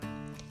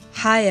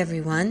Hi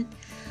everyone,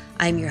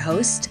 I'm your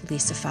host,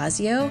 Lisa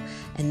Fazio,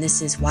 and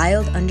this is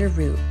Wild Under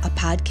Root, a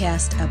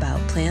podcast about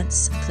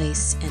plants,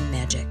 place, and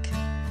magic.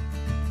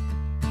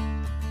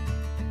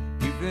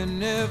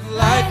 Even if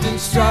lightning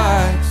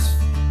strikes,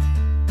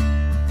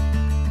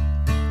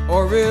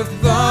 or if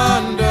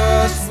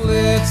thunder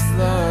splits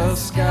the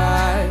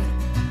sky,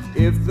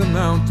 if the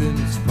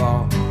mountains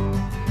fall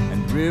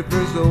and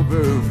rivers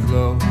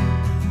overflow,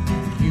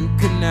 you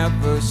can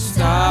never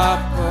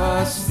stop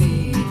a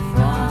seed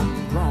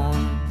from growing.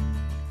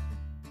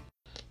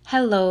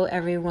 Hello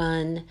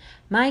everyone.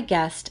 My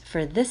guest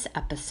for this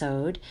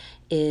episode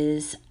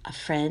is a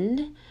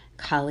friend,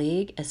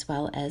 colleague, as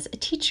well as a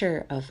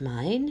teacher of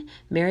mine,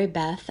 Mary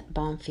Beth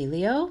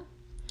Bonfilio.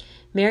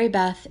 Mary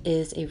Beth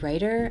is a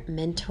writer,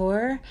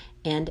 mentor,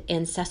 and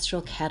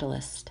ancestral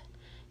catalyst.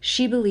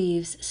 She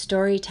believes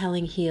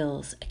storytelling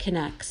heals,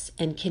 connects,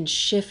 and can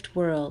shift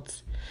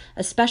worlds,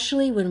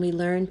 especially when we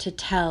learn to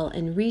tell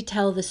and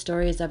retell the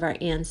stories of our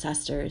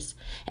ancestors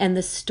and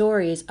the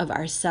stories of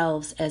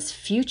ourselves as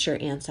future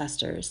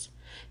ancestors.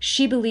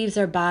 She believes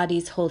our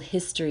bodies hold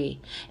history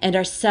and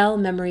our cell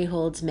memory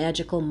holds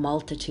magical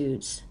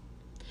multitudes.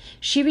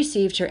 She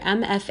received her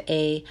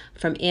MFA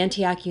from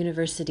Antioch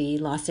University,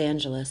 Los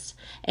Angeles,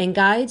 and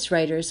guides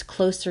writers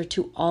closer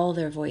to all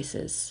their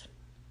voices.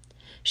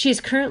 She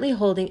is currently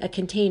holding a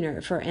container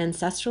for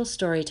ancestral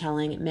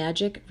storytelling,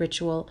 magic,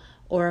 ritual,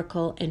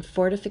 oracle, and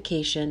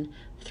fortification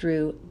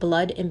through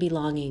Blood and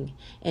Belonging,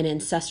 an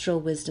ancestral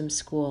wisdom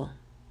school.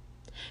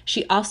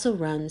 She also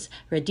runs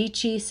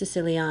Radici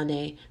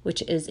Siciliane,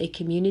 which is a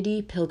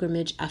community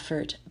pilgrimage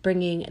effort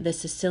bringing the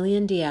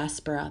Sicilian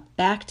diaspora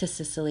back to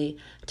Sicily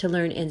to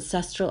learn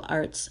ancestral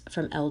arts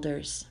from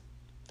elders.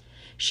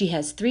 She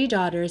has 3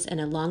 daughters and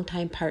a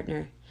longtime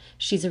partner.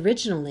 She's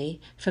originally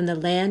from the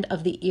land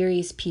of the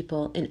Eries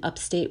people in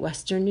upstate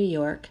western New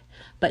York,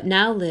 but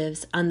now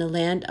lives on the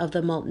land of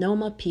the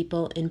Multnomah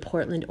people in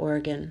Portland,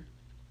 Oregon.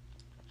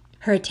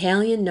 Her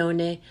Italian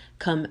nonne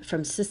come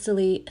from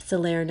Sicily,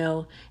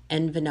 Salerno,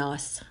 and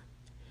Venoise,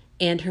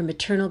 and her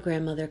maternal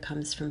grandmother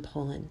comes from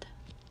Poland.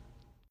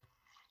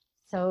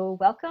 So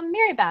welcome,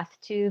 Mary Beth,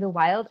 to the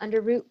Wild Under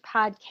Root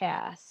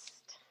podcast.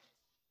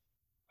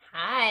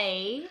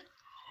 Hi.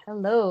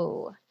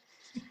 Hello.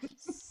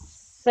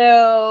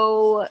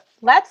 So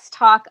let's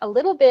talk a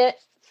little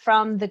bit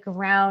from the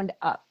ground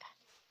up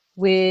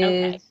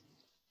with,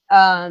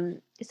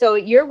 so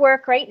your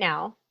work right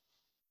now.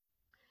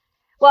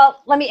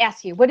 Well, let me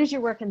ask you, what is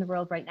your work in the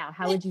world right now?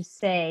 How would you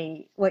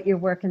say what your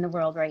work in the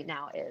world right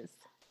now is?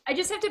 I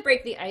just have to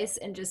break the ice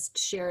and just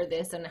share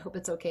this, and I hope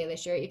it's okay to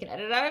share it. You can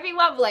edit it out if you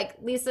want. But like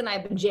Lisa and I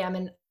have been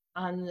jamming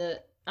on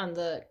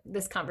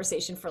this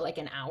conversation for like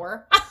an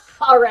hour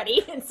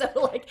already, and so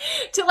like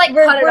to like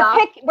cut it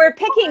off. We're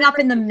picking up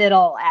in the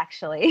middle,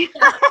 actually.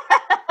 Yeah.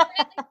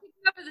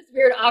 This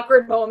weird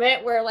awkward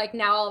moment where like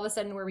now all of a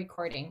sudden we're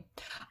recording.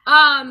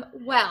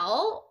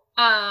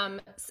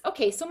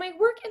 Okay, so my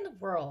work in the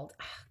world,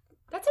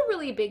 that's a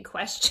really big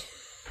question.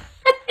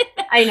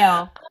 I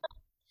know.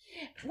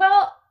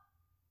 Well,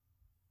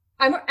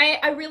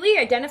 I really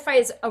identify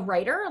as a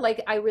writer,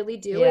 like I really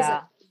do.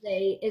 Yeah.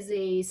 As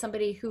a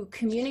somebody who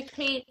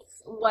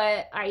communicates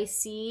what I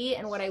see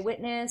and what I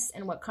witness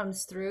and what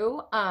comes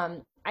through.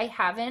 I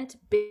haven't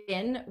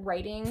been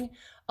writing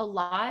a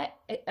lot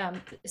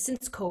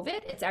since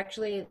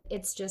COVID.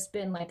 It's just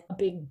been like a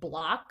big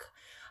block.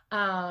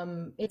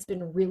 It's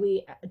been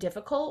really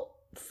difficult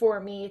for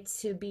me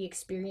to be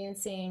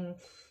experiencing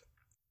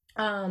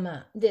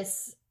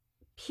this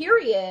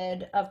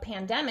period of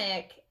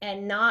pandemic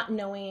and not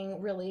knowing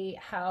really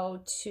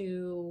how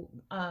to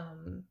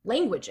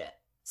language it.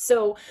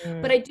 So,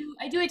 but I do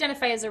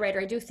identify as a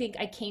writer. I do think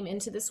I came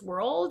into this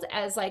world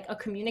as like a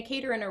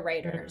communicator and a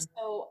writer.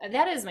 So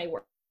that is my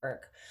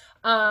work.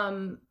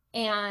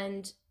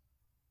 And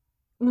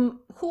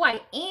who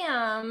I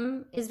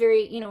am is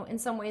very, in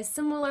some ways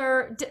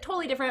similar,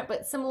 totally different,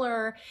 but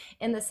similar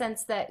in the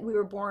sense that we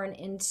were born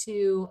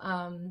into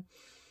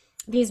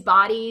these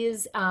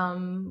bodies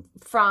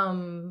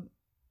from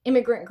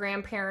immigrant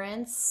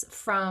grandparents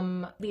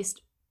from at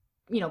least,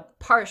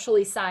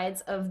 partially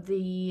sides of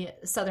the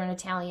Southern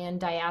Italian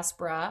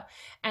diaspora.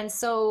 And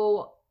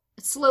so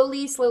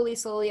slowly,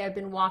 I've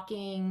been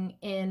walking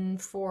in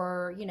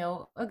for,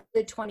 a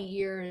good 20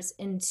 years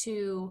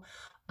into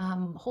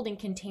holding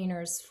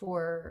containers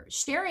for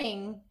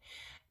sharing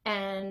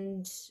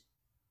and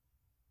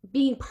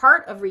being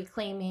part of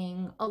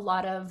reclaiming a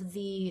lot of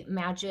the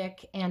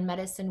magic and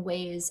medicine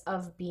ways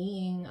of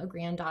being a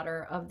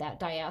granddaughter of that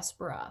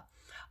diaspora,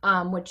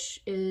 which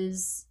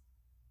is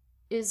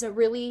a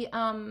really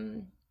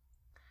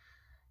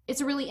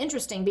it's really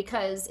interesting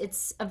because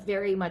it's a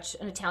very much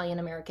an Italian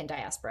American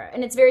diaspora,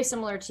 and it's very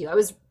similar to you. I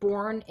was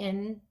born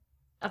in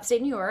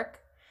upstate New York.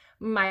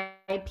 My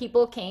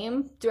people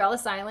came through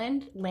Ellis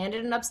Island,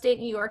 landed in upstate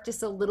New York,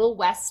 just a little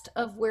west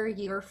of where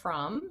you're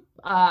from,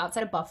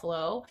 outside of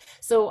Buffalo.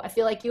 So I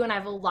feel like you and I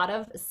have a lot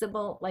of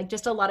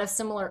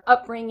similar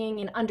upbringing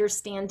and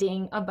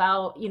understanding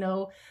about,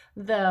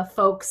 the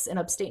folks in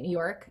upstate New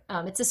York.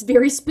 It's this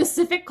very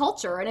specific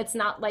culture, and it's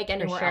not like For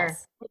anywhere sure.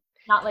 else.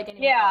 Not like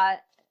anywhere else. Yeah,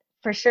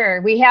 for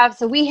sure. We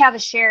have a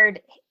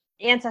shared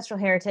ancestral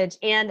heritage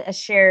and a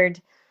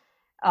shared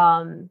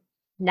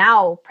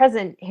now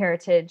present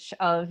heritage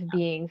of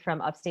being from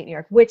upstate New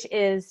York, which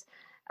is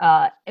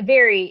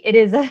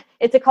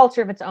it's a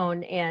culture of its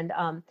own. And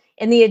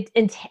in the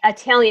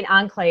Italian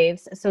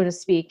enclaves, so to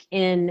speak,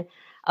 in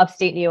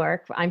upstate New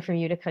York, I'm from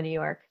Utica, New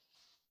York.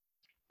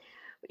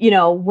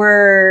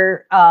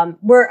 We're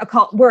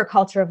a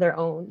culture of their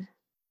own.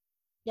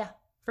 Yeah,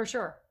 for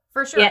sure.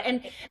 For sure. Yeah.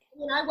 And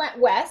when I went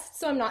west,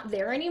 so I'm not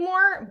there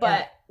anymore,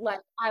 but like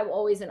I'm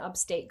always an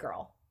upstate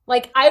girl.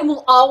 Like I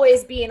will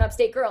always be an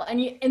upstate girl. And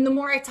the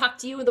more I talk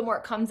to you, the more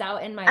it comes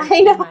out in my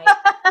I know.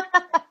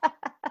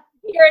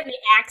 hear it in the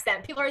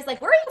accent. People are always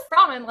like, "Where are you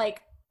from?" I'm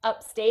like,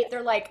 "Upstate."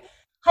 They're like,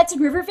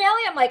 "Hudson River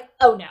Valley?" I'm like,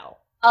 "Oh no.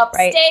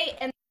 Upstate Right.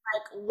 and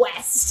like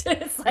west."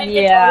 It's like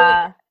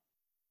Yeah.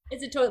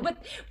 it's a total, but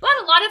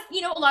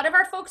a lot of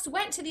our folks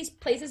went to these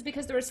places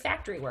because there was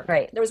factory work.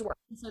 Right. There was work.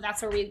 So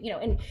that's where we,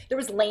 and there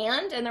was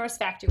land and there was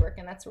factory work,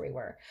 and that's where we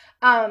were.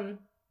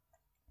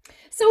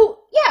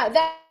 So yeah,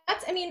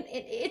 that's, I mean,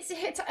 it's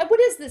what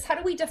is this? How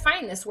do we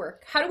define this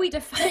work? How do we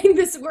define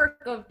this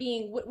work of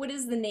being, what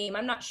is the name?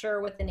 I'm not sure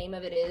what the name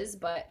of it is,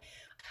 but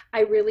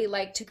I really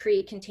like to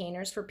create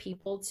containers for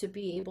people to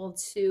be able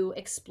to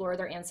explore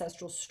their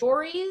ancestral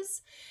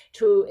stories,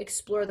 to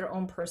explore their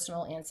own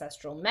personal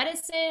ancestral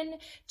medicine,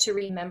 to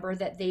remember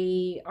that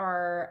they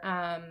are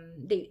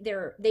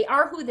they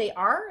are who they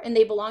are and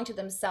they belong to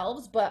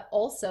themselves, but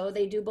also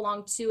they do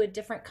belong to a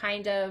different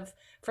kind of,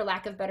 for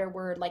lack of a better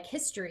word, like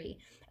history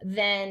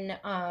than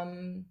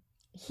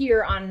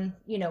here on,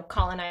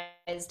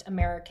 colonized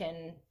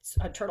American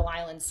Turtle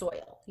Island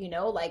soil.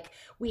 Like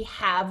we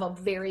have a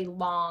very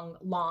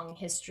long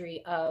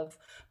history of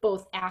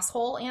both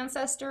asshole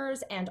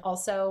ancestors and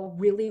also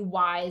really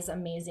wise,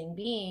 amazing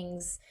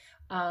beings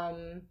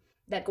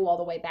that go all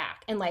the way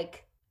back. And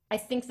like, I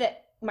think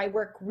that my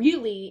work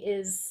really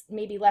is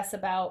maybe less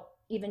about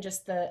even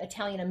just the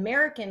Italian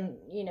American,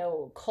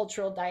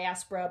 cultural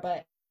diaspora,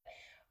 but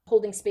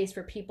holding space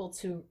for people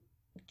to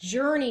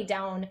journey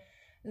down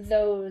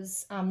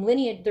those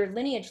their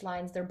lineage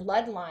lines, their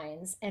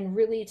bloodlines, and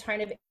really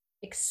kind of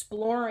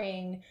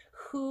exploring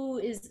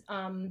who's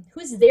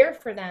there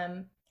for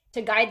them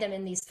to guide them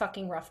in these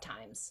fucking rough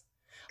times.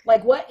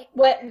 Like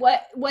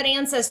what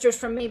ancestors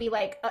from maybe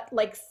like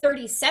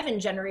 37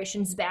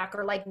 generations back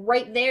are like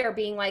right there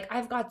being like,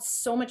 I've got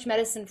so much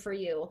medicine for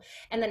you.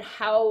 And then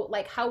how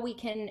we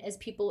can as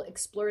people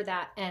explore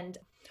that and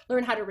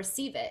learn how to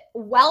receive it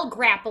while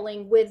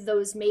grappling with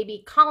those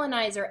maybe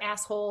colonizer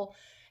asshole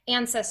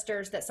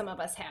ancestors that some of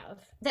us have,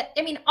 that,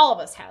 I mean, all of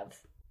us have,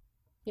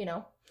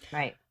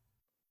 Right.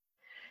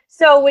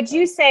 So would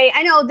you say,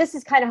 I know this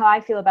is kind of how I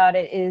feel about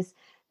it, is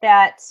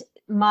that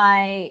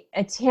my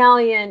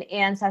Italian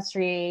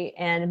ancestry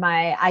and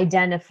my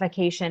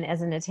identification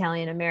as an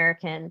Italian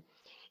American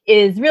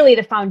is really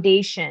the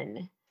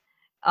foundation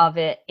of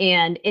it,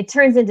 and it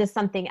turns into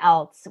something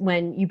else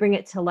when you bring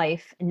it to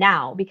life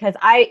now, because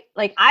I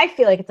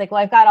feel like it's like,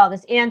 well, I've got all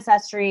this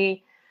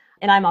ancestry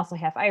and I'm also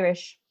half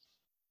Irish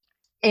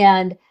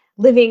and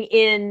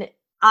living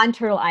on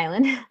Turtle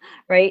Island,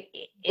 right,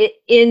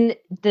 in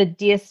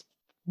the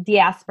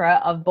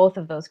diaspora of both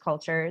of those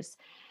cultures.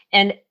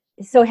 And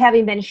so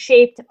having been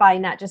shaped by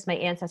not just my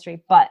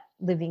ancestry, but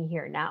living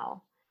here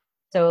now.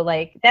 So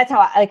like, that's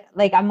how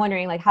I'm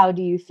wondering, like, how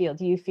do you feel?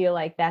 Do you feel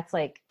like that's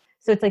like,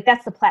 so it's like,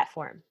 that's the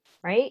platform,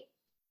 right?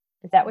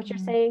 Is that what you're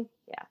saying?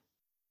 Yeah.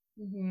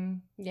 Mm-hmm.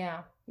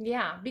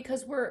 Yeah.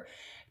 Because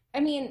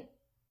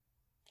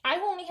I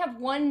only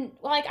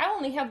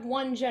have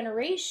one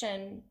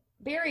generation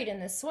buried in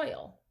this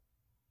soil.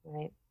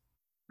 Right.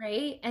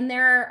 Right. And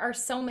there are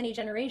so many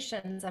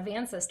generations of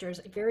ancestors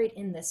buried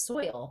in this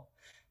soil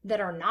that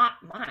are not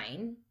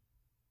mine.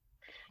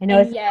 I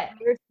know, it's yet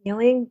a weird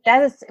feeling.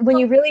 That is, when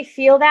you really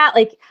feel that,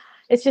 like,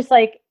 it's just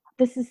like,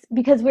 this is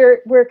because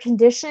we're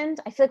conditioned.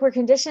 I feel like we're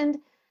conditioned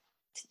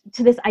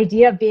to this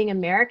idea of being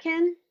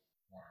American.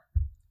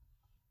 Yeah.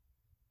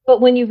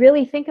 But when you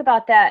really think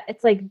about that,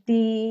 it's like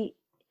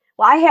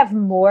I have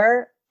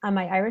more on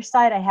my Irish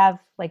side. I have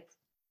like,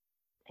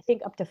 I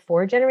think up to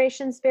 4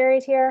 generations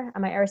buried here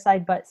on my Irish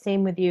side, but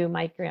same with you.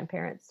 My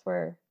grandparents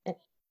were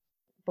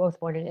both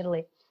born in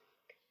Italy.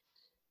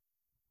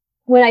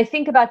 When I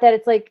think about that,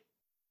 it's like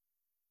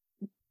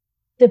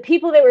the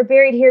people that were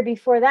buried here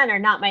before then are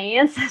not my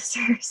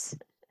ancestors.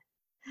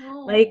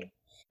 No. Like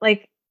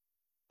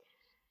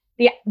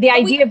the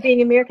idea of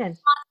being American.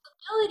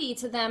 Responsibility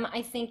to them,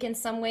 I think, in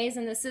some ways,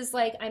 and this is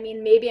like, I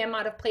mean, maybe I'm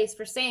out of place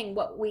for saying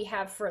what we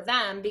have for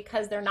them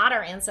because they're not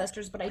our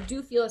ancestors, but I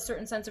do feel a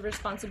certain sense of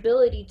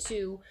responsibility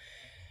to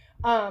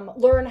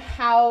learn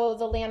how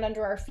the land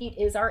under our feet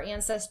is our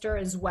ancestor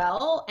as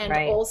well, and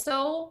right.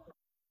 also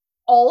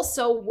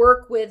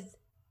work with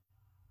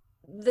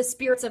the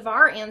spirits of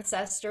our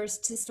ancestors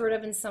to sort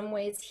of in some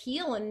ways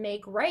heal and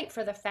make right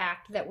for the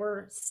fact that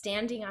we're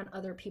standing on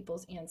other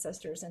people's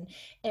ancestors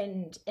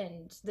and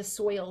the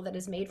soil that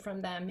is made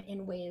from them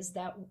in ways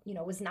that, you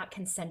know, was not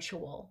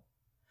consensual.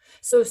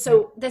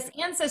 So this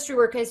ancestry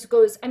work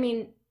goes, I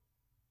mean,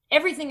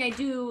 everything I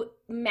do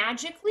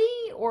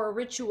magically or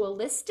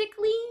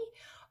ritualistically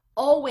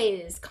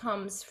always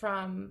comes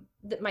from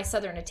my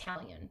Southern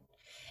Italian.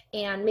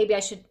 And maybe I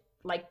should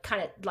like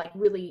kind of like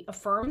really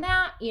affirm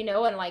that, you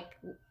know, and like,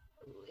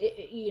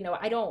 you know,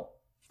 I don't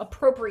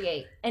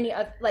appropriate any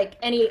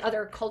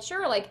other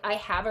culture. Like I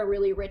have a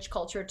really rich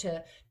culture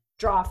to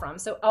draw from.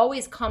 So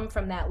always come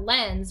from that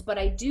lens, but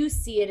I do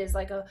see it as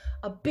like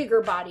a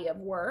bigger body of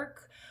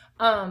work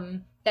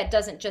that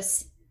doesn't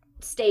just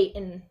stay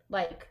in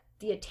like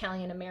the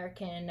Italian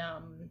American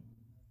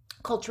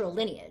cultural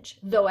lineage,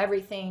 though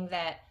everything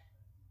that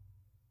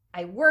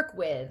I work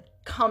with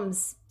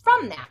comes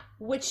from that,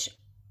 which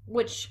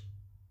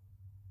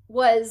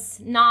was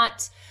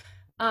not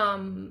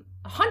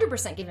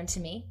 100% given to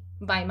me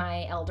by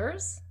my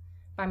elders,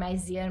 by my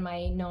Zia and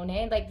my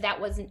None. Like that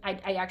wasn't,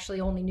 I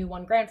actually only knew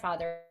one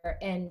grandfather,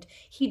 and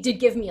he did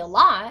give me a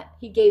lot.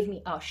 He gave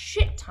me a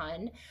shit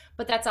ton,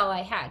 but that's all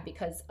I had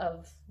because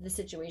of the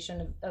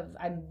situation of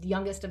I'm the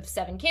youngest of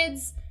 7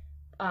 kids.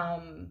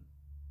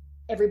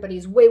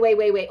 Everybody's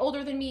way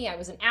older than me. I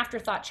was an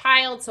afterthought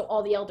child, so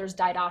all the elders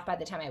died off by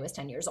the time I was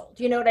 10 years old.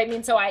 You know what I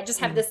mean? So I just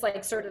have this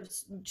like sort of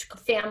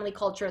family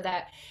culture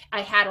that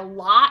I had a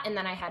lot and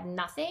then I had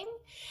nothing.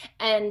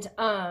 And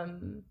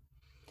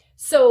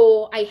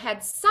so I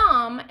had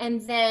some,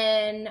 and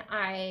then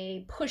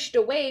I pushed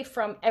away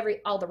from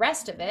all the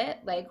rest of it.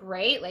 Like,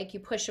 right? Like you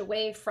push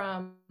away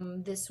from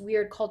this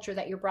weird culture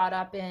that you're brought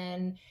up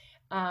in.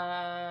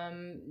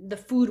 The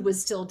food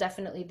was still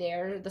definitely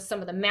there. Some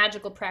of the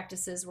magical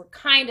practices were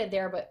kind of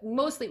there, but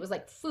mostly it was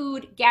like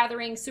food,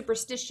 gathering,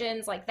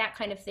 superstitions, like that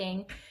kind of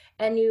thing.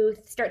 And you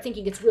start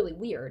thinking it's really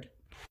weird.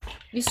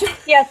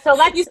 Yeah. So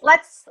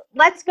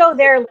let's go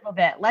there a little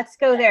bit. Let's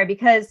go there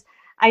because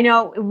I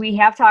know we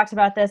have talked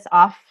about this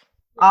off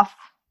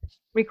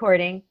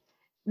recording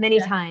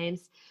many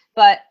times,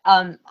 but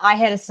I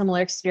had a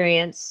similar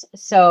experience.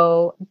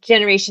 So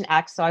Generation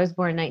X, so I was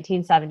born in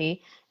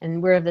 1970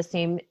 and we're of the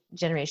same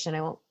generation.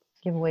 I won't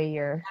give away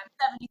your... I'm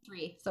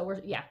 73, so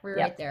we're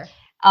right there.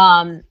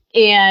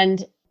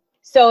 And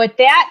so at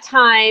that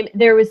time,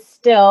 there was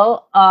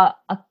still a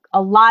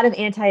lot of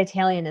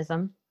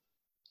anti-Italianism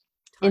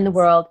in the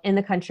world, in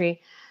the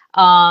country.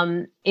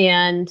 And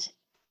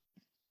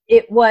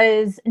it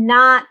was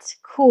not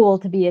cool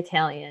to be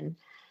Italian.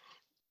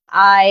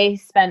 I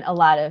spent a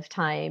lot of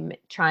time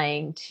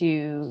trying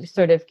to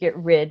sort of get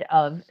rid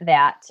of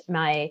that.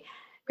 My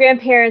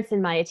grandparents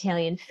and my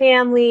Italian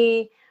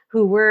family,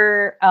 who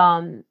were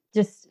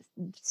just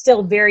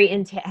still had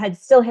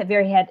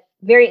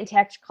very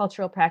intact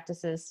cultural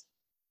practices,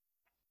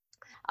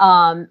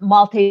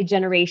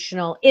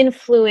 multi-generational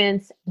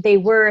influence. They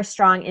were a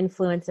strong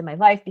influence in my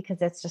life because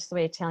that's just the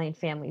way Italian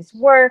families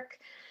work.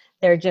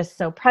 They're just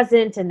so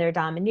present and they're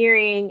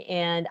domineering.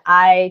 And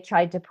I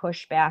tried to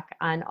push back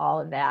on all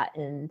of that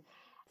and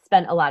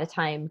spent a lot of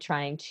time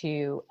trying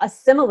to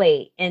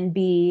assimilate and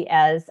be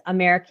as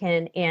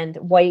American and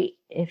white,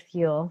 if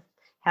you'll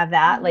have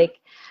that, like,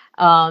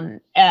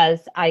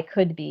 as I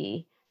could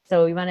be.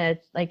 So you want to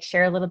like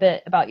share a little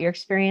bit about your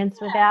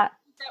experience with that?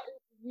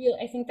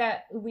 I think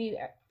that we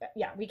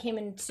came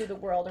into the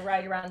world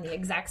right around the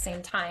exact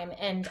same time.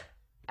 And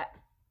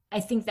I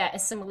think that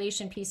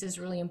assimilation piece is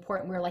really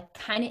important. We're like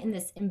kind of in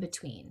this in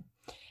between.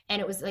 And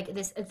it was like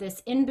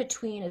this in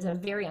between is a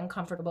very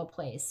uncomfortable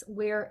place.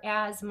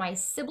 Whereas my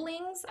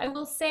siblings, I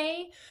will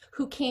say,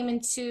 who came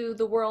into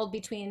the world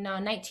between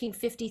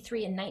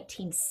 1953 and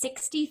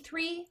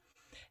 1963,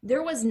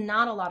 there was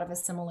not a lot of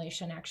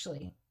assimilation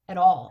actually at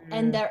all.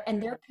 And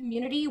their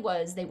community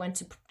was they went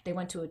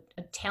to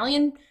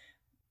Italian,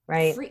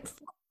 right,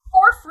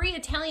 free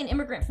Italian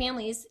immigrant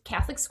families,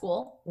 Catholic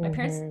school. My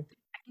parents,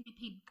 I think they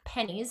paid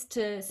pennies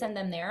to send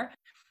them there.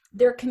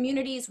 Their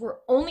communities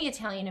were only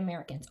Italian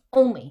Americans,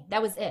 only.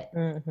 That was it.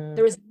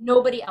 There was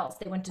nobody else.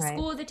 They went to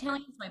school with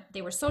Italians.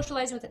 They were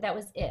socialized with it. That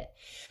was it.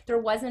 There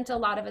wasn't a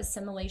lot of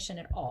assimilation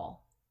at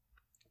all.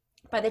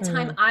 By the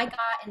time I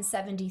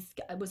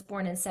was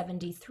born in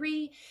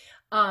 73,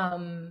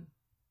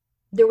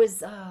 there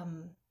was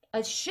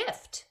a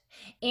shift.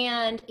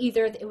 And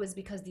either it was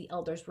because the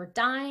elders were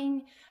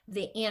dying,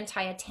 the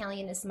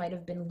anti-Italianists might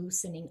have been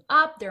loosening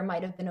up. There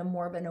might have been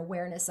more of an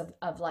awareness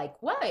of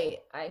like,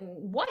 wait, I'm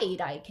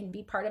white. I can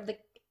be part of the,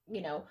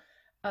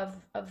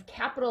 of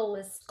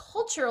capitalist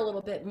culture a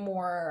little bit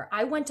more.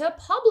 I went to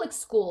public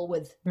school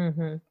with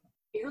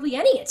barely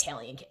any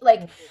Italian kids.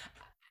 Like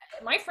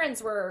my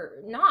friends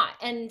were not.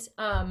 And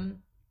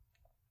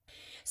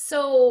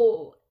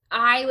so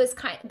I was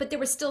but there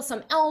was still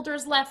some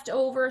elders left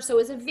over. So it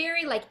was a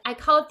very, like, I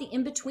call it the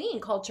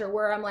in-between culture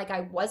where I'm like, I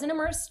wasn't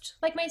immersed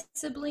like my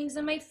siblings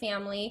and my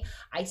family.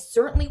 I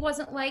certainly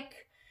wasn't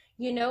like,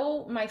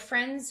 my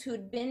friends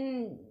who'd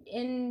been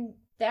in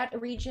that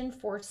region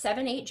for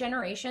 7, 8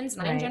 generations,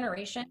 9 Right.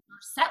 generations,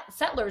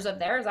 settlers of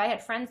theirs. I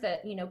had friends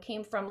that,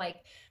 came from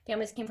like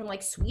families came from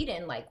like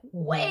Sweden, like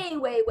way,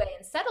 way, way,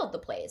 and settled the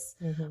place.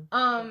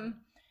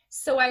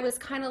 So I was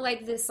kind of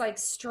like this like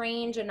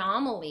strange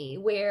anomaly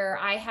where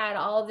I had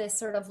all this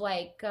sort of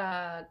like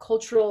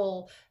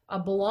cultural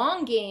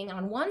belonging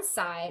on one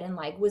side and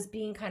like was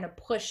being kind of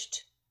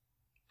pushed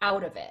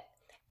out of it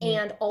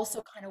and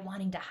also kind of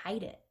wanting to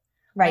hide it.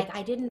 Right. Like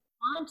I didn't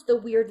want the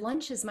weird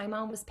lunches my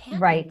mom was packing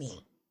Right.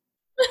 me.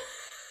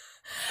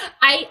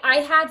 I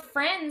had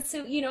friends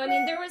who,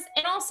 there was,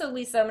 and also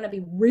Lisa, I'm going to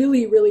be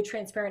really, really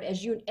transparent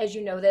as you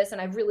know this,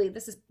 and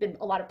this has been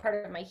a lot of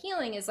part of my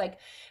healing is like,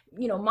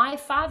 my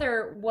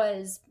father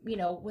was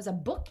a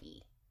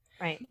bookie.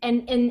 Right.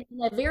 And in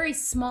a very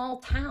small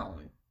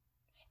town,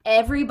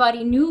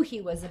 everybody knew he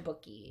was a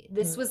bookie.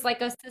 This was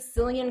like a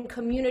Sicilian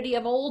community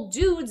of old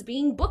dudes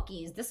being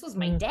bookies. This was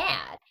my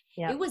dad.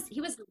 Yeah.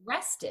 He was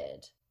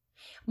arrested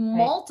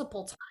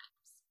multiple times.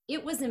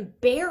 It was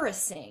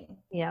embarrassing.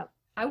 Yeah.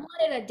 I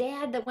wanted a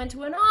dad that went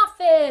to an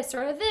office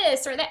or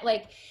this or that.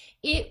 Like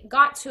it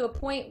got to a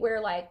point where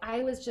like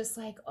I was just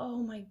like, oh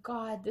my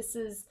God, this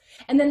is,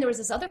 and then there was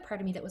this other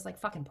part of me that was like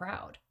fucking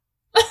proud.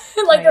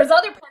 Like there's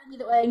other part of me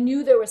that I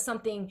knew there was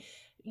something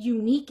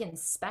unique and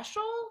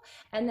special.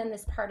 And then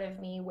this part of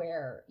me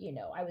where,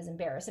 I was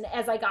embarrassed. And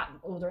as I got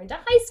older into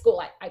high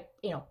school, I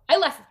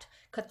left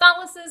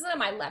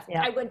Catholicism.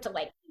 I went to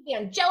like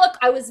evangelical.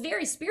 I was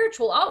very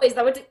spiritual always.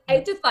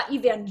 I just thought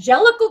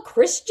evangelical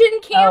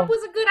Christian camp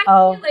was a good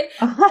idea.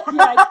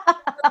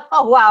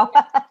 Oh, wow.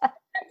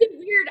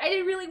 I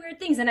did really weird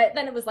things. And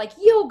then it was like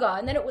yoga.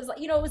 And then it was like,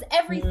 it was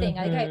everything.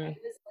 I was like,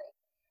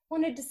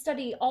 wanted to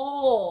study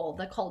all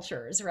the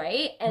cultures.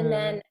 Right. And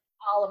then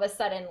all of a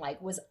sudden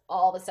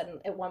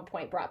at one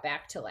point brought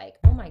back to like,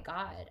 oh my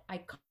God,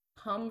 I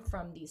come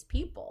from these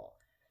people.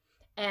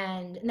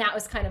 And that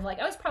was kind of like,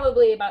 I was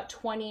probably about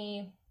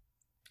 24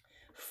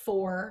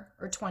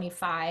 or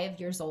 25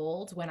 years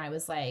old when I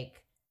was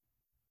like,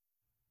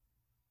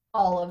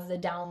 all of the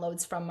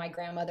downloads from my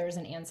grandmothers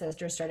and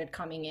ancestors started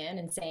coming in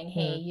and saying,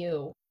 hey,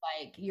 you,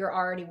 like, you're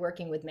already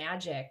working with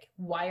magic.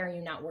 Why are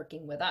you not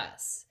working with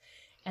us?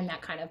 And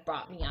that kind of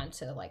brought me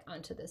onto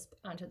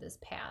this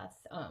path.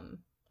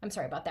 I'm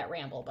sorry about that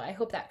ramble, but I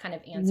hope that kind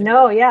of answered.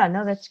 No,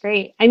 that's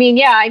great.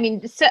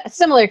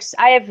 Similar.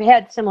 I have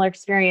had similar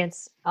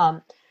experience. I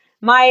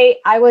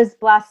was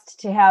blessed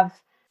to have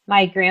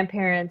my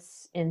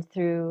grandparents in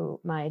through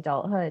my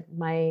adulthood.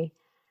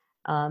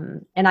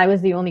 And I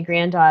was the only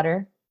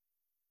granddaughter.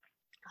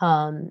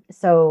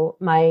 So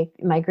my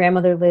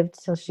grandmother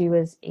lived till she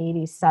was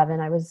 87.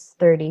 I was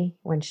 30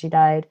 when she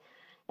died.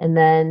 And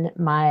then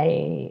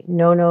my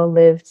nono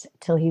lived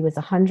till he was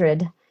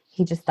 100.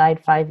 He just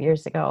died 5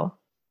 years ago.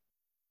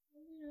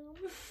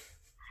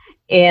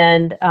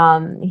 And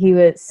he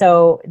was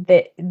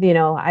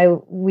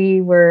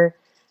we were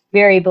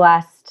very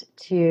blessed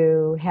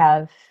to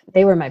have.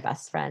 They were my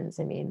best friends.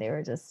 I mean, they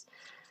were just.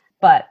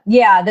 But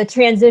yeah, the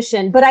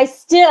transition. But I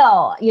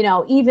still,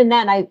 even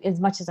then,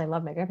 as much as I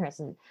love my grandparents,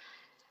 and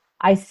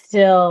I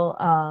still,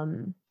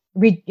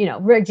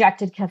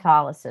 rejected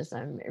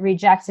Catholicism,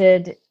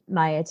 rejected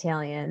my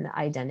Italian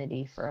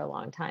identity for a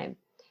long time.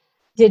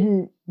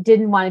 Didn't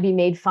want to be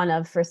made fun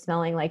of for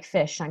smelling like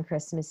fish on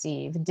Christmas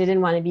Eve.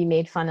 Didn't want to be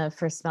made fun of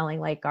for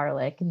smelling like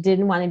garlic.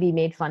 Didn't want to be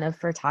made fun of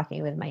for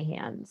talking with my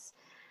hands.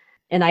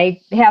 And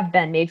I have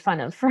been made fun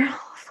of for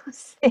all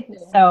those things.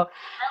 So,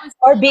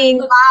 or being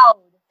loud,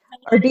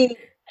 or being,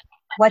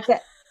 what's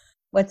that?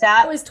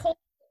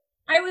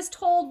 I was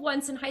told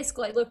once in high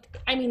school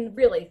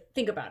really,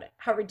 think about it,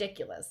 how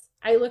ridiculous.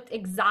 I looked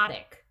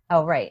exotic.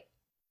 Oh, right.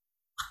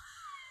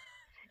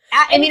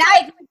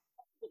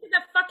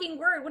 That fucking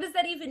word, what does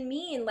that even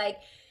mean? Like,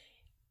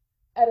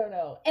 I don't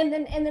know. And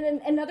then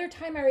another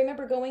time I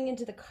remember going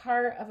into the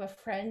car of a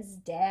friend's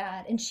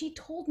dad, and she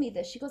told me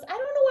this. She goes, I don't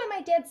know why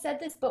my dad said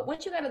this, but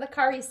once you got out of the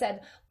car, he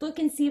said, look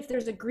and see if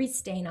there's a grease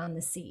stain on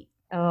the seat.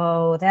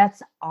 Oh,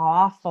 that's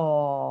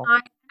awful.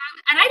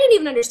 And I didn't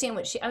even understand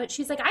what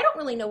she's like, I don't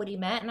really know what he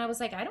meant. And I was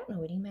like, I don't know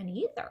what he meant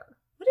either.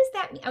 What does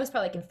that mean? I was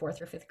probably like in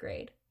 4th or 5th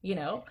grade,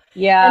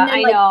 Yeah, and then,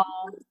 I know.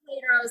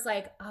 Later, I was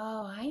like,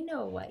 oh, I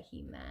know what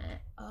he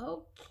meant.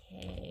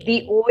 Okay.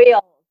 The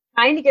oil.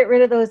 Trying to get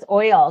rid of those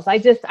oils.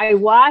 I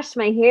washed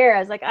my hair. I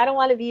was like, I don't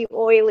want to be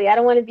oily. I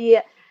don't want to be.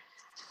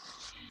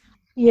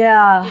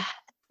 Yeah.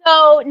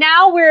 So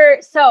now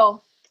we're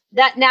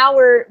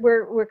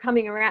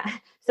coming around.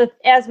 So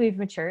as we've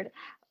matured,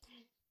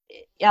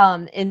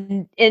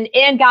 and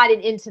gotten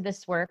into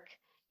this work,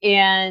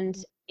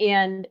 and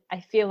I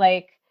feel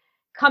like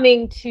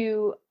coming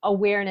to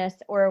awareness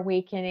or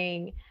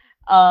awakening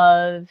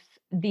of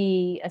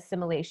the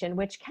assimilation,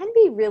 which can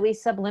be really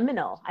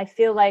subliminal. I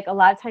feel like a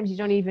lot of times you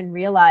don't even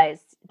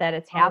realize that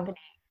it's happening.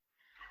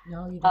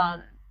 No, you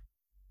don't.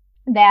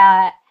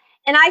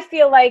 And I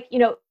feel like,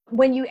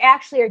 when you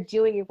actually are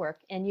doing your work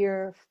and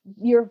you're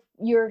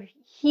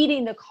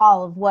heeding the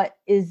call of what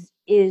is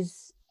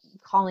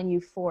calling you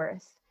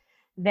forth,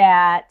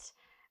 that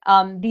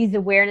these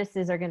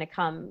awarenesses are going to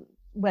come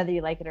whether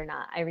you like it or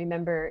not. I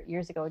remember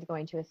years ago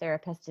going to a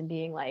therapist and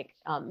being like,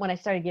 when I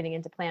started getting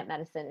into plant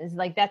medicine, is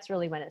like, that's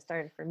really when it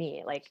started for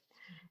me. Like,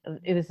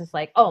 it was just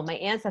like, oh, my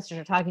ancestors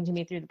are talking to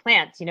me through the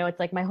plants. It's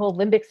like my whole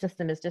limbic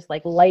system is just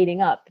like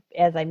lighting up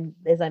as I'm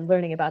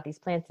learning about these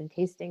plants and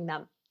tasting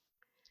them.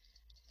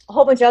 A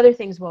whole bunch of other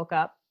things woke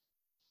up.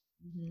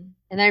 Mm-hmm.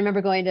 And I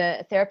remember going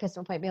to a therapist at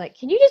one point and being like,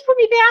 can you just put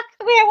me back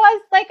the way I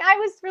was? Like, I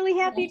was really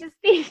happy to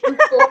speak.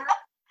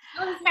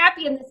 I was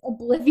happy in this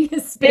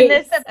oblivious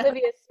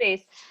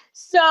space.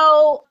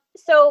 So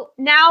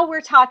now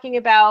we're talking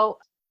about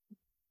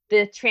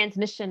the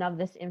transmission of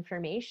this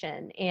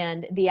information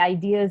and the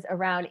ideas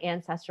around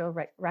ancestral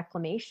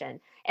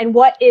reclamation. And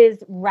what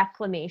is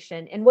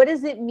reclamation? And what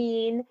does it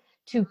mean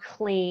to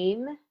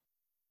claim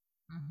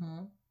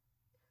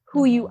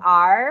who you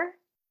are?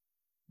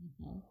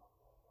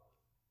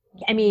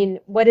 I mean,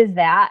 what is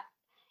that?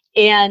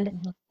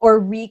 And or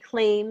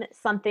reclaim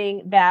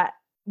something that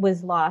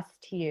was lost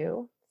to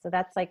you. So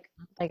that's like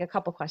a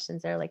couple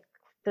questions there, like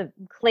the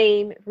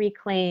claim,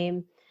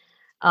 reclaim.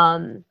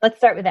 Let's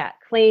start with that.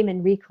 Claim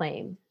and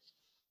reclaim.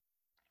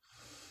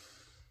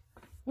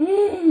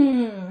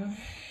 Let's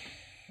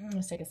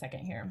take a second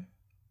here.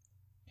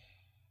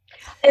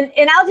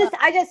 And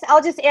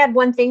I'll just add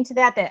one thing to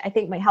that I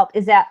think might help,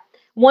 is that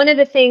one of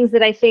the things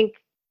that I think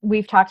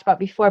we've talked about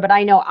before, but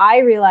I know I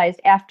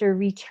realized after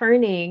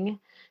returning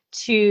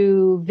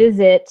to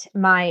visit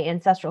my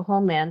ancestral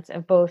homelands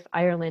of both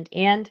Ireland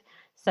and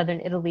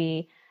Southern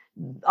Italy,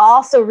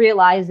 also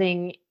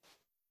realizing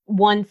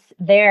once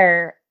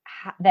there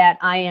that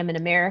I am an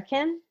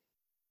American.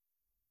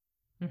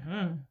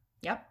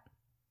 Yep.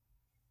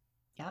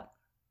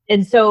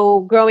 And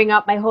so growing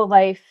up my whole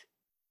life,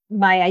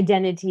 my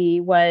identity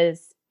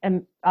was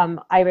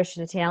Irish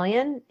and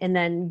Italian, and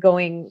then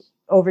going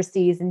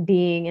overseas and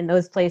being in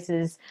those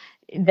places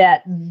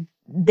that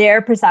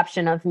their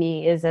perception of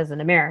me is as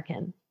an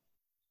American.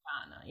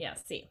 Yeah,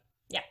 see.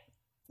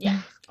 Yeah.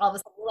 All of a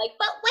sudden, like,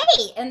 but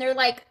wait, and they're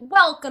like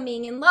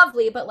welcoming and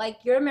lovely, but like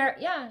you're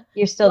American. Yeah,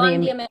 you're still the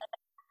American.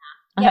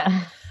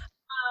 Yeah.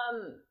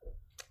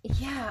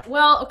 Yeah.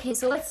 Well, okay.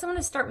 So I'm going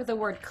to start with the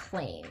word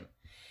claim,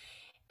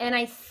 and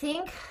I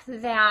think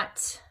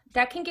that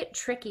can get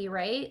tricky,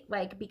 right?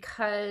 Like,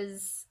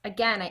 because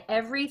again,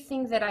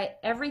 everything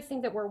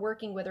that we're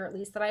working with, or at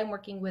least that I'm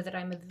working with, that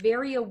I'm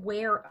very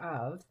aware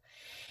of,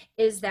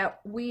 is that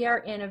we are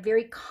in a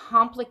very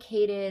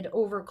complicated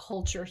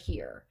overculture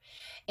here,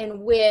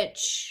 in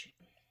which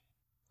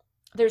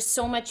there's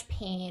so much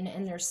pain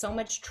and there's so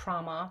much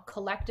trauma,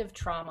 collective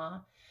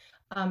trauma.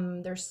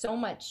 There's so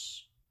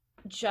much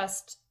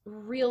just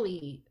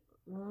really,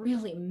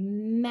 really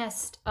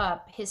messed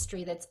up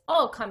history that's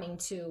all coming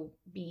to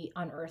be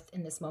unearthed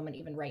in this moment,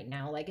 even right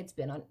now. Like, it's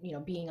been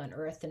being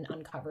unearthed and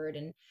uncovered,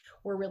 and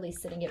we're really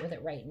sitting with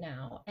it right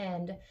now.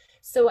 And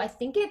so I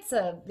think it's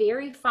a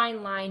very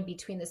fine line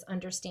between this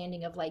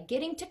understanding of like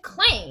getting to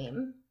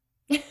claim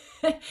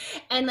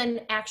and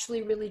then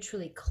actually really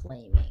truly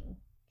claiming.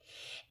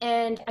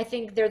 And I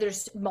think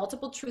there's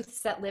multiple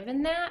truths that live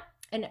in that.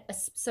 And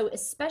so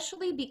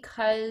especially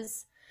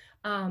because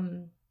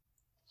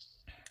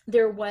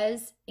there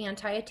was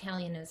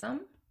anti-Italianism,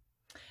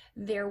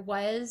 there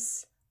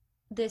was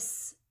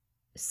this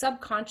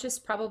subconscious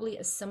probably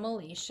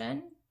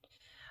assimilation,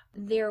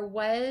 there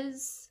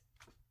was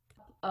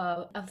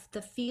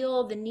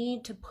the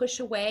need to push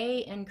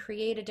away and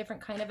create a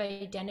different kind of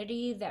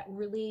identity that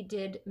really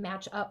did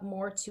match up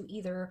more to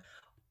either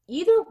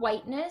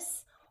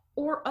whiteness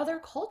or other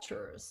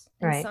cultures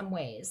in some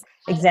ways.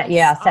 Exactly.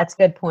 Yes, that's a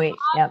good point.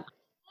 Yep.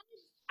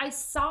 I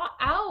saw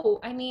out.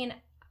 I mean,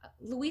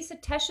 Louisa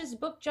Tesch's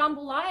book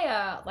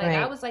Jambalaya. Like,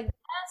 I was like,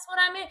 that's what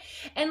I'm in.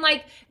 And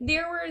like,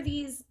 there were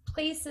these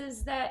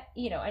places that,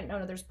 I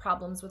know there's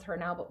problems with her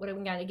now, but what are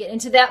we going to get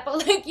into that?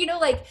 But like,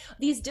 like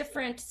these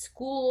different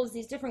schools,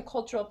 these different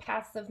cultural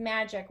paths of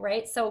magic,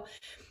 right? So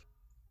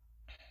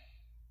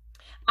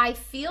I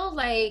feel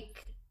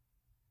like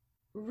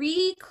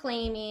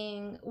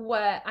reclaiming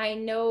what I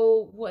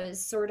know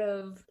was sort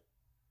of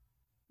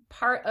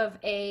part of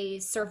a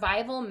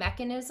survival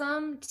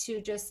mechanism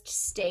to just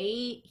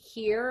stay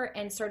here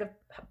and sort of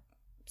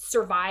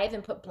survive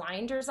and put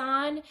blinders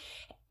on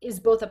is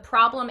both a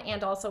problem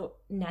and also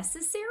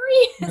necessary.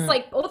 It's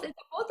like it's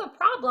both a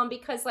problem,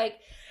 because like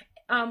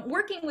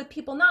working with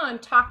people now, I'm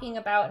talking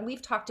about, and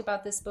we've talked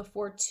about this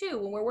before too,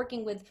 when we're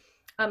working with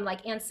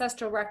like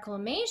ancestral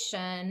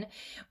reclamation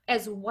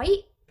as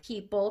white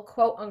people,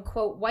 quote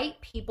unquote white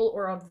people,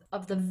 or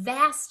of the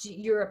vast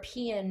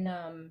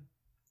European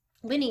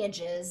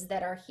lineages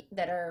that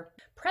are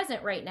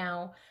present right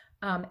now,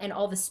 and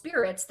all the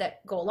spirits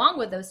that go along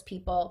with those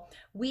people,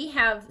 we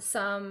have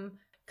some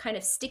kind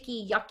of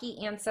sticky,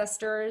 yucky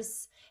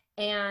ancestors.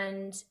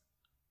 And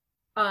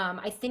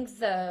I think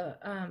the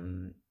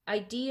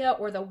idea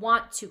or the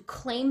want to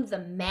claim the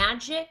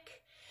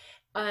magic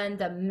and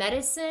the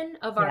medicine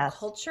of our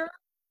culture,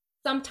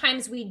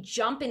 sometimes we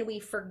jump and we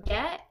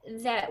forget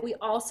that we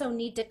also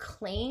need to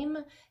claim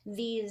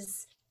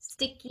these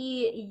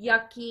sticky,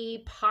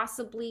 yucky,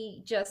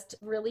 possibly just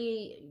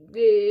really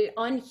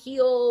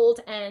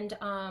unhealed and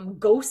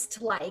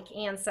ghost-like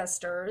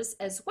ancestors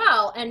as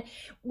well. And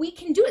we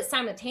can do it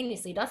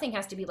simultaneously. Nothing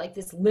has to be like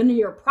this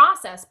linear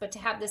process, but to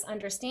have this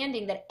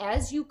understanding that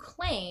as you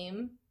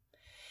claim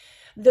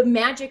the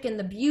magic and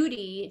the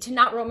beauty, to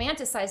not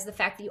romanticize the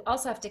fact that you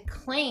also have to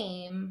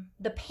claim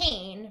the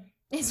pain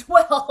as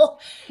well.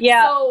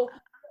 Yeah. So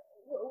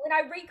when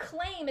I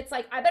reclaim, it's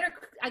like I have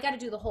to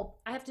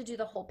do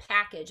the whole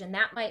package, and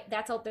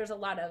there's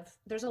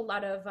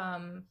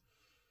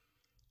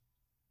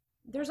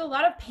a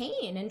lot of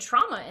pain and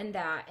trauma in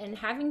that, and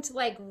having to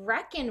like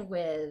reckon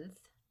with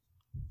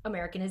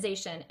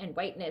Americanization and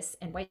whiteness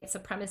and white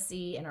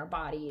supremacy in our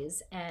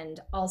bodies, and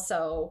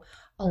also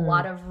a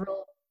lot of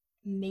real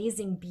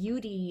amazing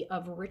beauty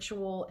of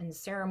ritual and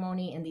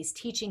ceremony and these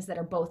teachings that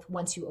are both,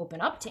 once you open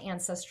up to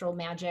ancestral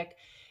magic,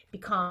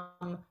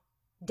 become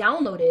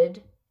downloaded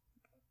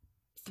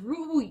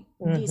through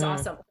these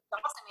awesome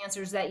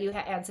ancestors that you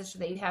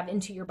have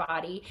into your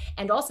body.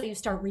 And also you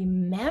start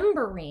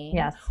remembering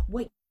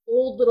what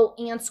old little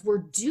ants were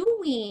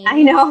doing.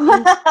 I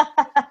know.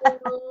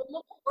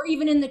 Or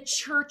even in the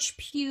church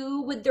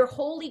pew with their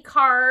holy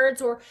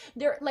cards, or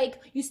they're like,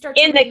 you start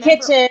in the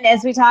kitchen,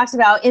 as we talked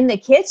about, in the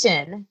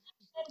kitchen.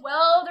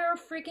 Well, they're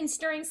freaking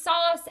stirring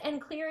sauce and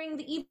clearing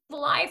the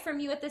evil eye from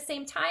you at the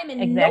same time,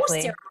 and no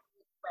ceremony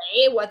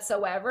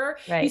whatsoever.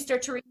 You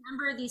start to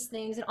remember these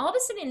things, and all of a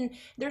sudden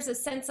there's a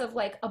sense of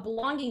like a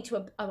belonging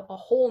to a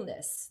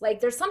wholeness. Like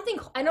there's something,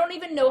 I don't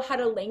even know how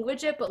to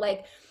language it, but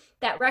like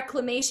that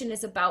reclamation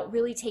is about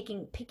really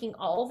picking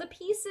all the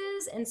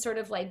pieces and sort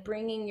of like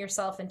bringing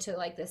yourself into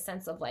like this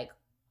sense of like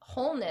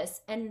wholeness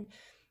and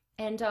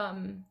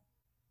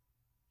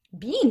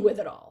being with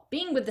it all,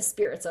 being with the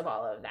spirits of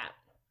all of that.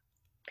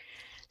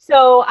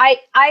 So I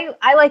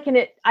liken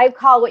it, I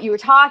call what you were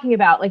talking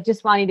about, like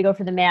just wanting to go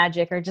for the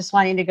magic, or just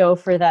wanting to go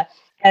for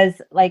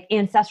as like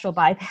ancestral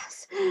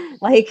bypass.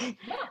 like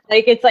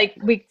it's like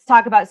we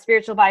talk about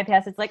spiritual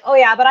bypass. It's like, oh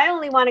yeah, but I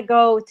only want to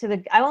go to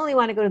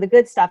the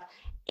good stuff.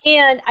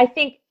 And I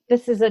think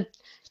this is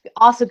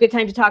also a good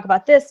time to talk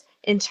about this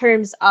in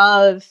terms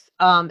of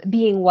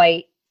being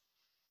white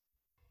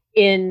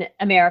in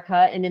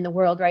America and in the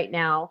world right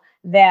now,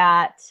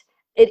 that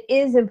it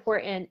is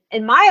important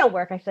in my own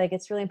work. I feel like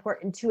it's really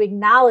important to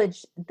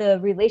acknowledge the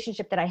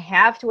relationship that I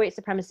have to white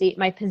supremacy,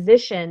 my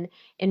position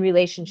in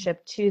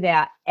relationship to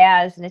that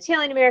as an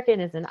Italian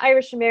American, as an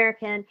Irish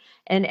American,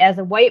 and as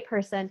a white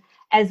person,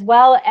 as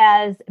well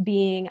as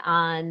being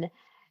on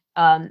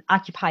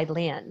occupied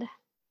land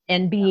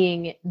and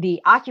being the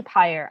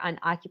occupier on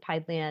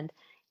occupied land,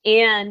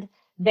 and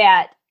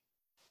that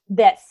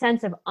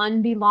sense of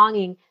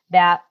unbelonging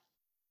that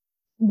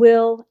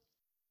will,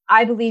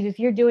 I believe, if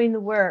you're doing the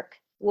work,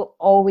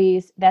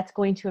 that's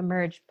going to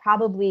emerge.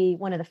 Probably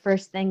one of the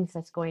first things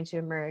that's going to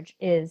emerge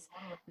is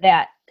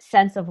that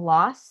sense of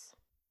loss.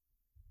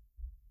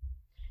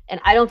 And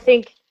I don't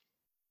think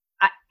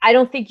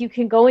you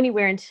can go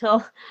anywhere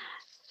until,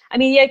 I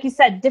mean, like you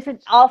said,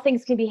 all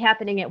things can be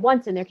happening at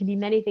once, and there can be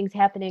many things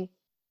happening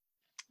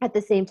at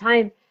the same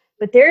time,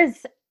 but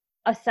there's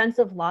a sense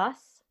of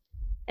loss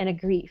and a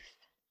grief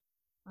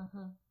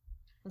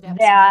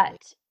that,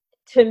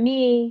 to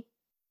me,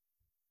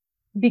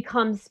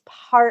 becomes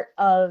part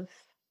of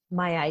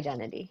my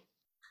identity.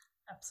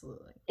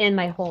 Absolutely. In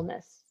my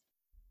wholeness.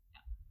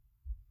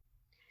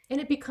 And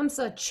it becomes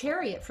a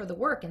chariot for the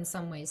work in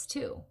some ways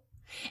too.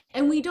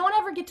 And we don't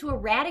ever get to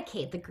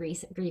eradicate the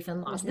grief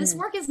and loss. This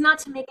work is not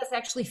to make us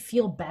actually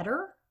feel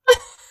better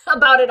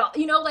about it all.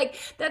 You know, like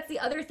that's the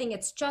other thing.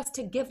 It's just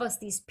to give us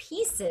these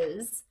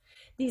pieces.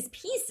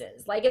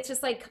 Like it's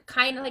just like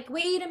kind of like,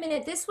 wait a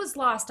minute, this was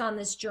lost on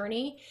this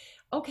journey.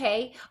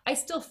 Okay, I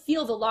still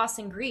feel the loss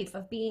and grief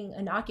of being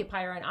an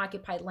occupier on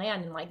occupied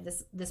land, and like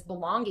this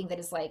belonging that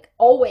is like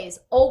always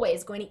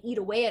going to eat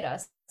away at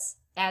us,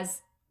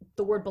 as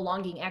the word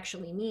belonging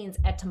actually means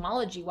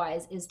etymology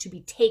wise is to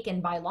be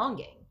taken by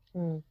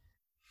longing.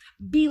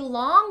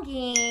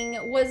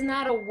 Belonging was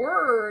not a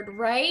word,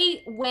 right?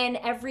 When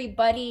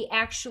everybody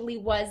actually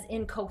was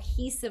in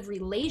cohesive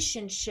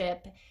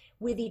relationship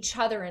with each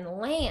other in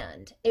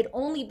land. It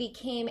only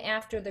became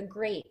after the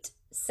great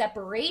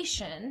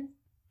separation,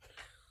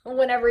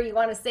 whenever you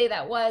want to say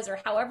that was, or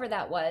however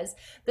that was,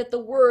 that the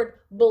word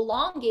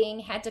belonging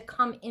had to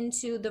come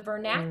into the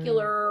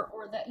vernacular,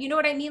 or the, you know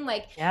what I mean?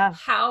 Like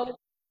how,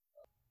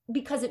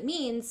 because it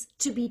means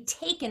to be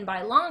taken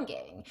by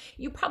longing.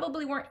 You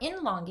probably weren't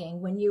in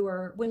longing when you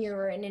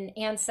were in an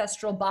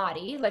ancestral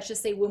body. Let's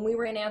just say when we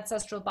were in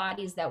ancestral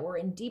bodies that were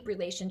in deep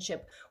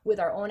relationship with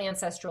our own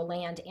ancestral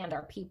land and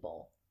our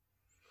people.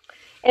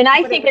 And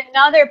I think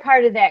another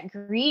part of that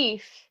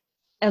grief,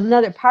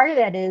 another part of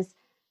that is,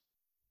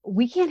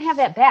 we can't have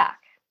that back.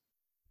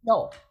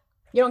 No,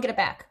 you don't get it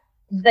back.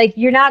 Like,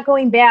 you're not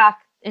going back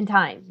in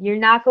time. You're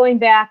not going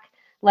back.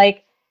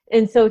 Like,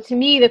 and so to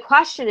me, the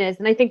question is,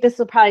 and I think this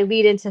will probably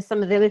lead into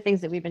some of the other things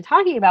that we've been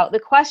talking about. The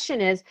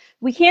question is,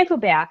 we can't go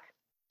back.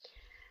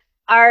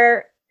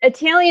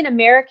 Italian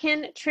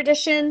American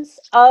traditions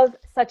of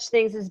such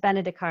things as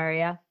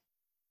Benedicaria,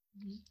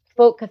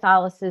 folk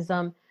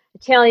Catholicism,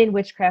 Italian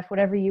witchcraft,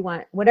 whatever you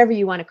want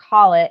to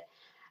call it.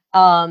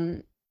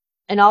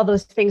 And all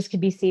those things could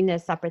be seen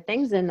as separate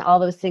things, and all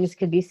those things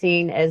could be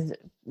seen as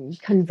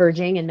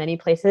converging in many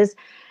places,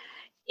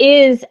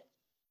 is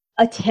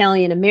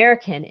Italian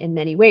American in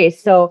many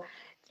ways. So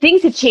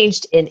things have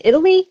changed in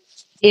Italy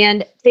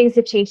and things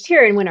have changed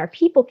here. And when our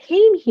people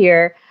came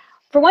here,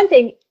 for one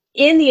thing,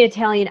 in the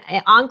Italian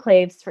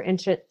enclaves, for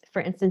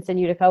instance, in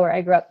Utica, where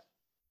I grew up,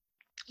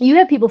 you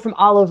have people from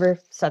all over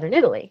southern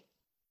Italy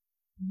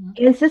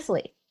and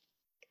Sicily,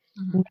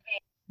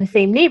 the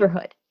same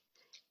neighborhood.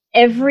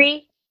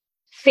 Every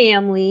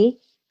family,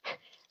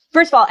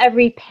 first of all,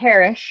 every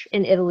parish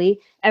in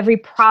Italy, every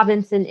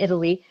province in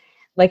Italy,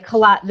 like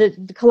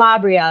the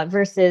Calabria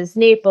versus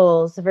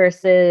Naples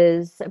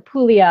versus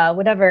Puglia,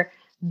 whatever,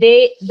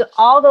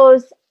 all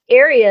those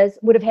areas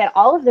would have had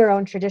all of their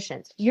own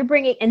traditions.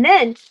 And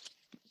then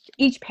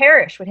each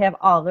parish would have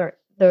all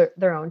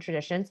their own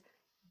traditions,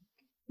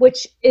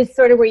 which is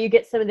sort of where you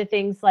get some of the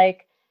things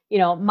like,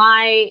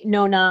 my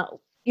Nonna,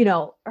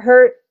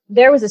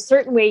 there was a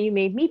certain way you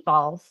made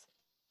meatballs,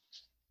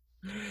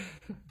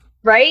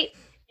 right?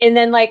 And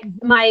then like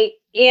my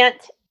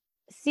Aunt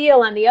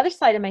Seal on the other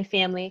side of my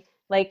family,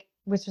 like,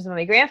 which was on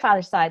my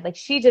grandfather's side, like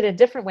she did a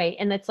different way.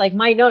 And it's like,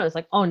 my Nonna was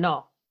like, oh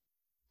no,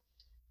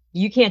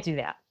 you can't do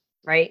that.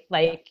 Right.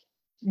 Like,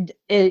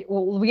 like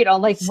what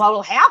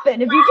will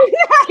happen if you do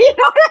that? You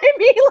know what I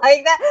mean?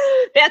 Like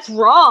that's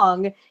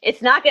wrong.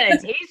 It's not going to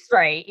taste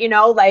right.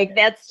 Like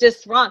that's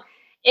just wrong.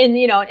 And,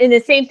 and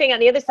the same thing on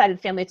the other side of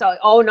the family. It's all,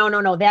 oh,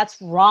 no,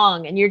 that's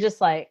wrong. And you're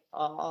just like,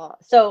 oh,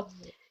 so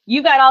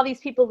you got all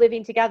these people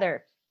living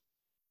together.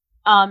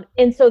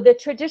 And so the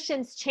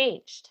traditions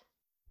changed.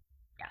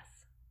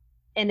 Yes.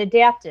 And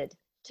adapted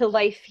to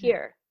life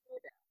here.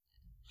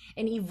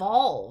 And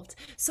evolved.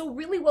 So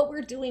really what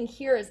we're doing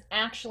here is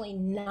actually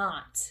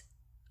not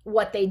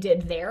what they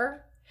did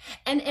there.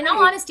 And in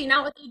all honesty,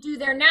 not what they do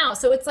there now.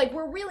 So it's like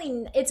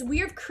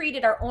we've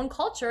created our own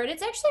culture, and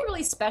it's actually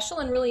really special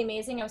and really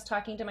amazing. I was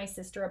talking to my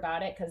sister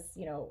about it because,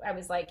 I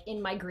was like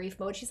in my grief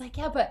mode. She's like,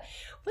 yeah, but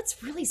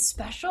what's really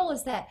special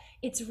is that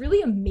it's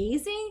really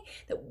amazing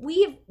that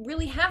we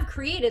really have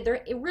created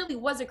there. It really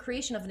was a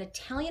creation of an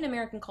Italian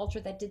American culture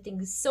that did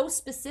things so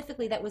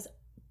specifically that was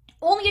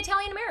only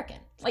Italian American.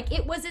 Like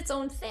it was its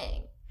own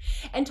thing.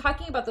 And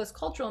talking about those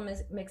cultural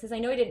mixes, I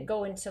know I didn't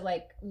go into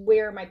like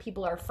where my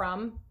people are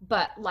from,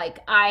 but like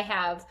I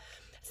have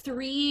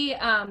 3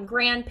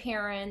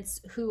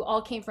 grandparents who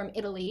all came from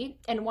Italy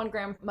and 1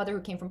 grandmother who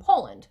came from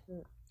Poland.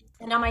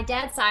 And on my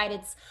dad's side,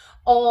 it's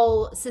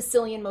all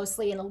Sicilian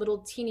mostly, and a little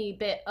teeny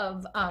bit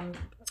of around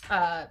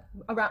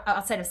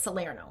outside of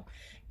Salerno.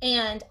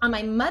 And on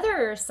my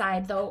mother's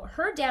side, though,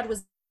 her dad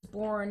was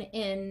born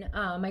in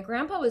my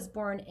grandpa was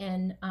born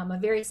in a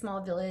very small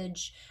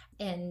village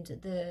in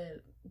the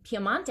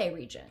Piemonte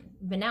region,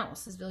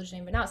 Vinaus, this village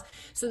named Vinaus.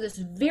 So this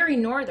very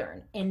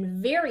northern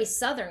and very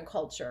southern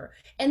culture.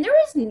 And there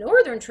is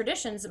northern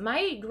traditions.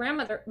 My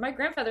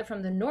grandfather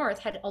from the north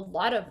had a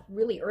lot of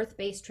really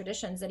earth-based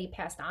traditions that he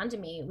passed on to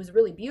me. It was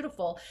really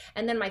beautiful.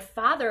 And then my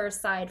father's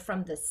side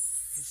from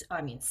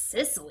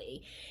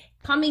Sicily,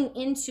 coming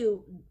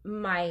into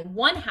my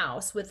one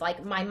house with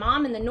like my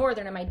mom in the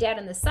northern and my dad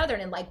in the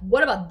southern, and like,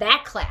 what about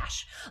that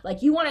clash?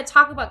 Like, you want to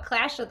talk about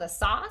clash of the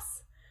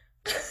sauce?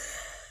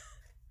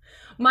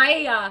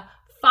 My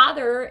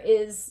father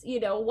is,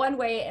 one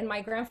way, and my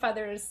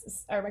grandfather's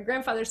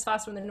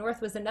sauce from the north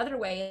was another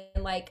way.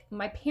 And like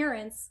my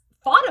parents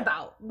fought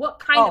about what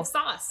kind of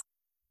sauce.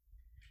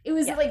 It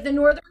was like the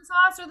northern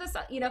sauce or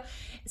the,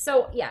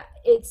 so yeah,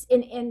 it's,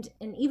 and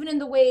even in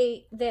the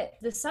way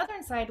that the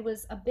southern side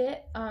was a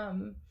bit,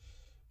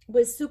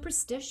 was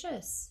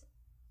superstitious,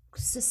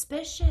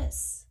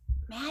 suspicious,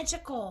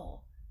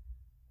 magical,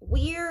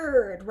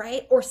 weird,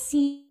 right? Or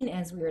seen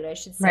as weird, I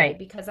should say, right.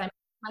 Because I'm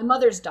my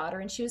mother's daughter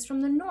and she was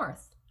from the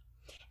north.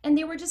 And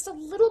they were just a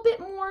little bit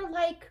more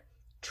like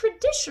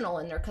traditional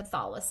in their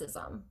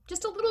Catholicism,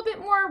 just a little bit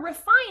more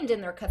refined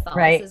in their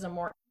Catholicism,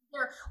 right.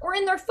 or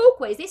in their folk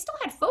ways. They still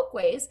had folk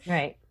ways,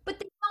 right?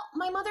 But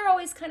my mother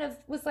always kind of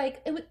was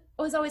like, it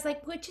was always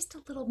like, we're just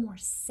a little more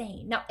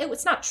sane. Now, it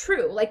was not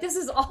true. Like, this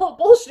is all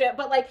bullshit,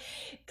 but like,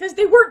 because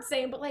they weren't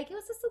sane, but like, it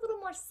was just a little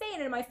more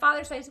sane. And my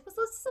father's side was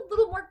just a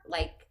little more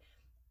like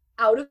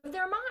out of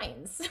their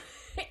minds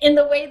in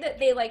the way that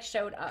they like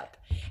showed up.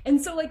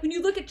 And so like when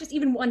you look at just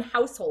even one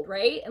household,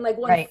 right, and like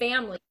one right.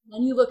 family, and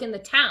then you look in the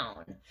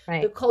town,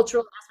 right. the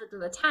cultural aspect of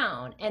the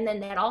town, and then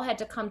that all had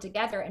to come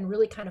together and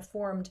really kind of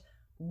formed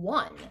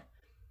one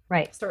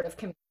right sort of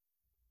community,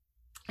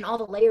 and all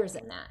the layers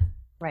in that,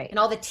 right, and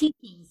all the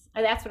teepees.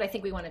 And that's what I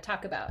think we want to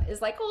talk about,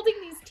 is like holding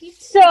these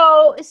teepees.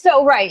 So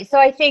right. So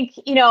I think,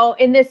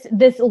 in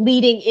this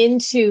leading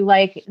into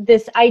like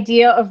this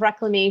idea of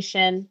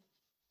reclamation,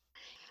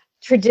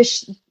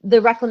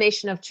 the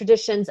reclamation of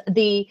traditions,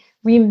 the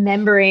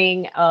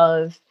remembering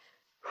of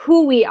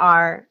who we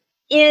are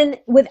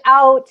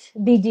without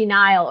the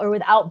denial or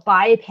without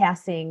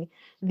bypassing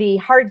the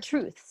hard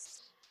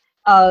truths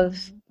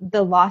of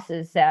the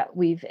losses that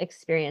we've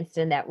experienced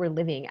and that we're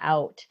living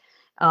out,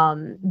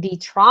 the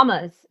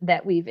traumas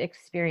that we've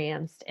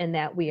experienced and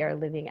that we are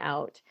living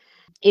out,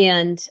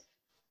 and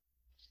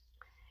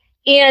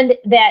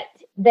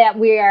that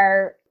we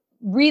are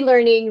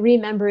relearning,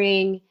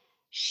 remembering,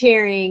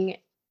 sharing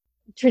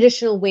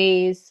traditional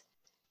ways,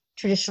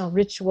 traditional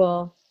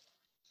ritual,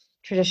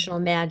 traditional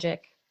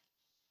magic,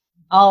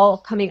 all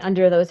coming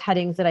under those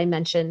headings that I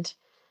mentioned.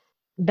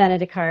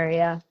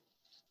 Benedicaria,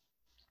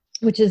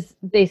 which is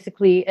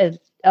basically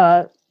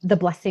the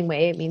blessing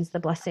way. It means the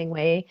blessing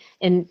way,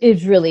 and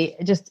is really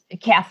just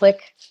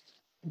Catholic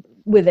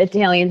with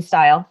Italian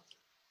style,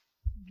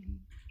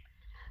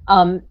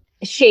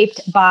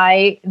 shaped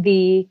by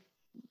the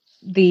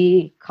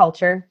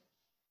culture,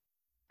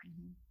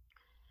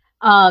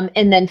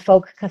 and then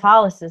folk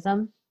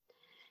Catholicism,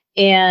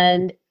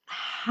 and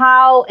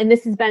how. And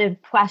this has been a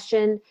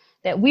question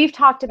that we've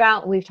talked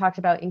about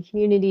in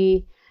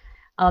community.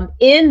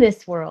 In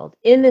this world,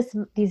 in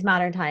these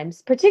modern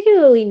times,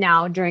 particularly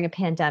now during a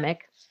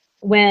pandemic,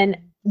 when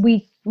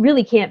we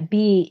really can't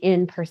be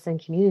in-person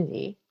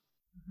community.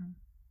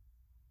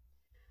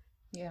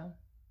 Yeah.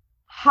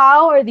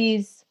 How are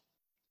these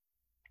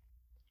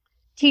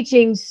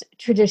teachings,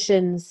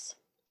 traditions,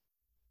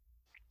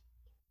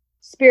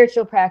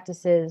 spiritual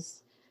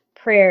practices,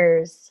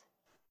 prayers,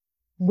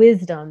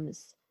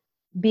 wisdoms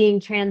being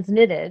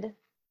transmitted?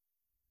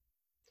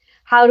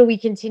 How do we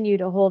continue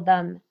to hold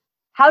them?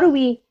 How do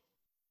we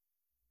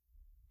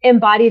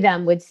embody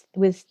them with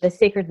the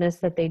sacredness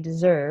that they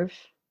deserve,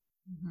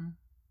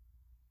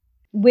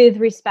 with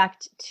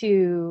respect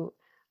to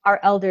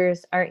our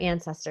elders, our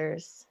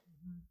ancestors,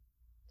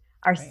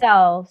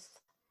 ourselves,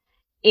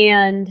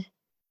 and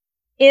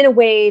in a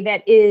way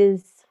that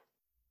is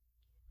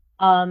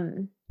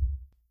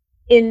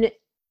in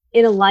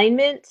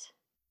alignment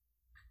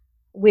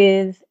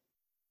with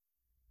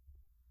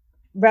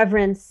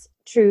reverence,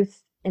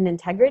 truth, and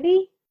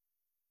integrity?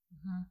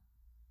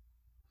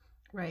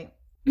 Right.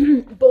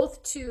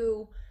 Both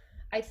to,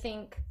 I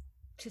think,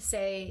 to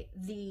say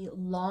the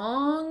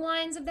long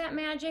lines of that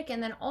magic,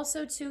 and then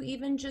also to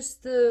even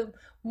just the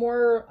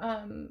more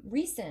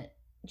recent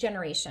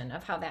generation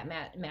of how that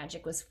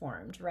magic was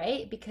formed,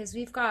 right? Because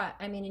we've got,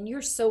 I mean, and you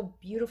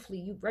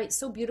write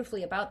so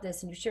beautifully about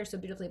this, and you share so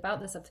beautifully about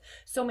this, of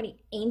so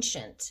many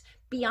ancient,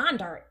 beyond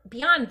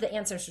the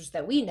ancestors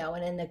that we know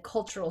and in the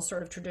cultural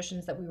sort of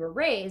traditions that we were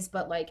raised,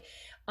 but like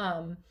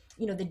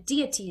the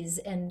deities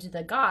and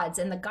the gods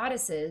and the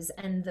goddesses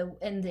and the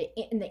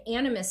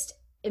animist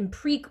and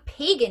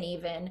pre-pagan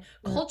even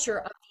culture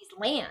of these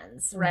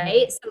lands,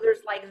 right? So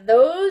there's like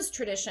those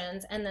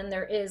traditions, and then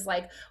there is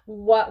like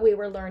what we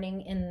were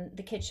learning in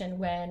the kitchen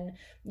when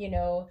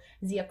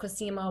Zia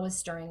Cosima was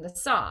stirring the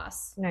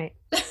sauce, right?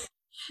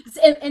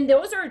 and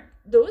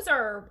those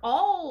are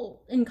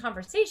all in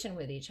conversation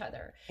with each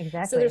other.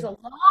 Exactly. So there's a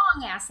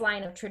long ass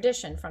line of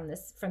tradition from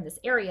this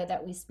area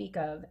that we speak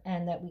of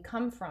and that we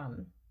come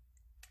from.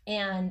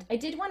 And I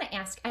did want to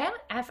ask, I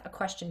have a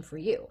question for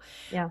you.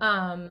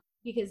 Yeah.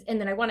 Because, and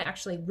then I want to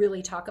actually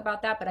really talk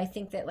about that, but I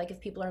think that like if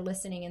people are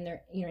listening and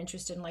you're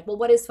interested in like, well,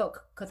 what is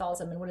folk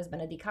Catholicism and what is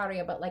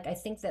Benedicaria? But like, I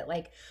think that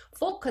like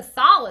folk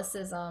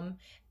Catholicism,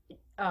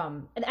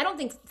 and I don't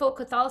think folk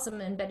Catholicism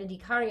and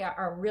Benedicaria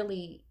are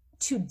really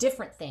two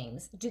different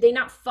things. Do they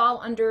not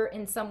fall under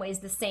in some ways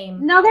the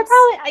same? No, they're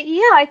probably,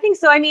 yeah, I think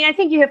so. I mean, I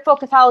think you have folk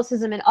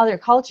Catholicism in other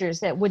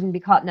cultures that wouldn't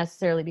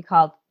necessarily be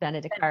called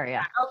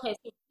Benedicaria.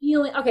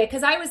 Okay,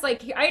 because I was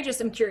like, I just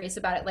am curious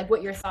about it, like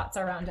what your thoughts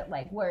are around it,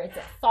 like where it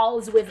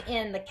falls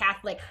within the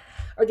Catholic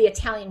or the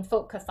Italian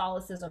folk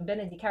Catholicism.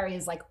 Benedicaria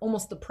is like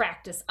almost the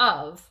practice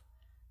of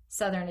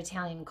Southern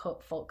Italian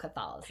folk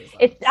Catholicism.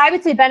 I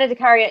would say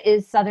Benedicaria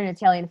is Southern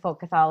Italian folk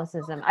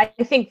Catholicism. I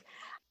think,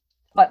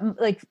 but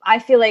like I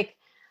feel like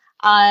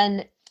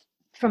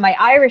from my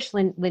Irish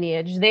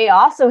lineage, they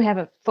also have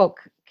a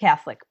folk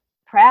Catholic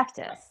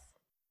practice.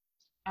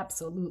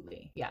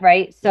 Absolutely, yeah.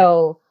 Right,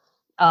 so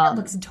it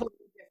looks totally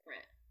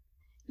different.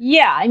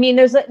 Yeah, I mean,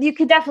 you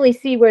could definitely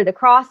see where the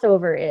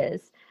crossover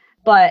is,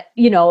 but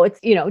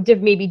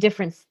it's maybe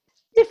different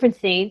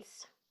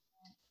saints.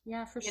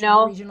 Yeah, for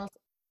sure.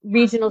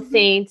 Regional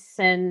saints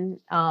and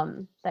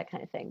that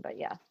kind of thing. But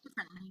yeah,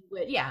 different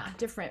language. Yeah,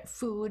 different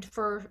food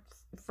for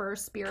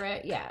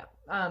spirit. Yeah.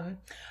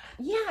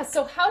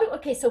 So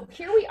so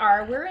here we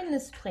are, we're in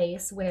this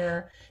place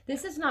where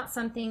this is not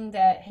something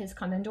that has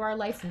come into our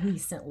life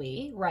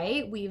recently,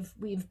 right?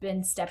 We've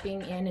been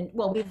stepping in and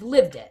we've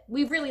lived it.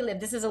 We've really lived.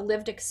 This is a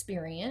lived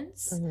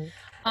experience.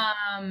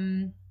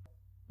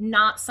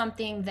 Not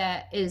something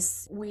that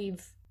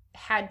we've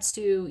had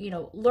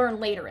to learn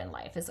later in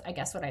life, is I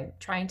guess what I'm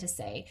trying to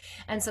say.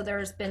 And so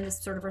there's been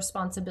this sort of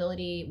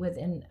responsibility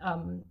within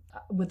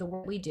with the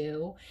work we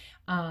do,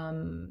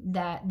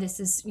 that this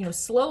is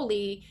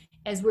slowly,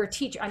 as we're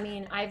teaching. I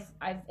mean, I've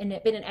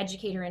been an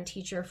educator and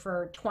teacher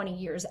for 20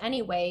 years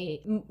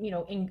anyway,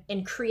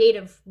 in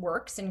creative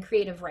works and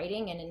creative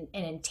writing and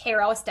in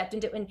tarot. I stepped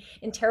into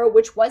in tarot,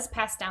 which was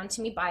passed down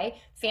to me by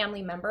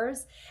family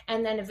members,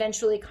 and then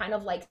eventually kind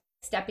of like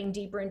stepping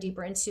deeper and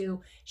deeper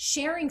into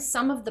sharing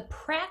some of the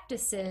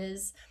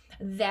practices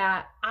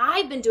that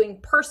I've been doing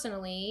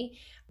personally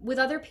with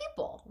other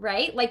people,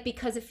 right? Like,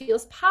 because it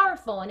feels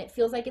powerful and it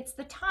feels like it's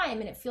the time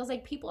and it feels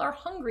like people are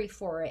hungry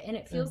for it and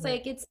it feels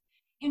like it's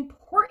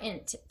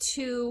important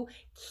to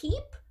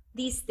keep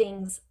these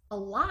things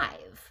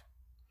alive.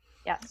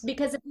 Yes.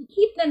 Because if we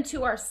keep them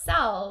to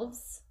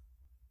ourselves,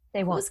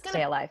 they won't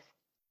stay alive.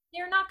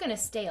 They're not going to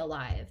stay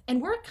alive.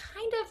 And we're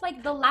kind of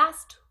like the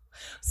last.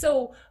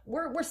 So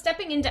we're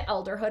stepping into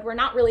elderhood. We're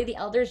not really the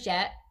elders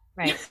yet.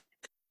 Right.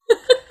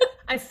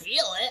 I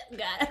feel it.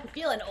 God, I'm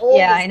feeling old.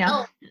 Yeah, I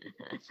know.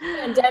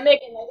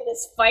 Pandemic and like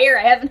this fire.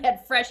 I haven't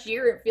had fresh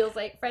air. It feels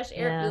like fresh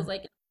air. It feels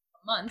like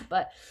a month.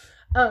 But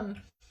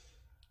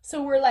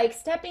so we're like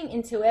stepping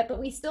into it, but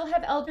we still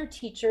have elder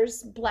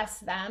teachers, bless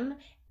them.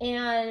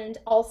 And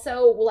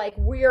also, like,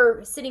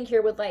 we're sitting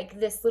here with like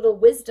this little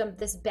wisdom,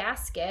 this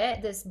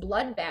basket, this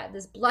blood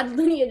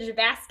lineage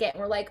basket. And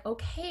we're like,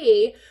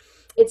 okay,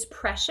 it's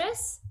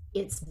precious.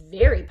 It's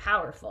very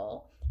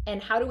powerful.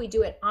 And how do we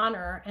do it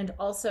honor and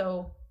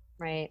also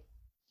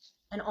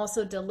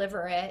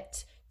deliver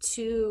it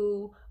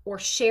to, or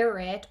share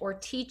it or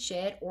teach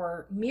it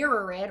or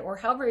mirror it or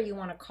however you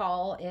want to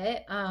call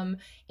it,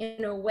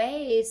 in a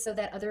way so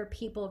that other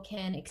people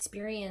can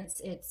experience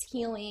its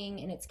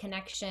healing and its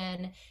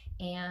connection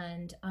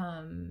and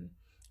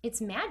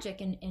its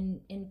magic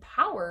and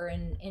power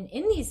and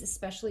in these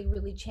especially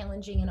really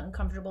challenging and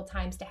uncomfortable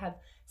times, to have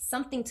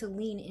something to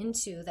lean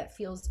into that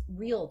feels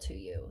real to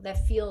you,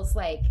 that feels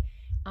like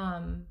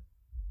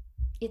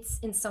it's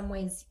in some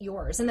ways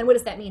yours. And then what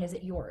does that mean? Is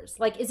it yours?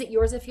 Like, is it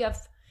yours if you're 5%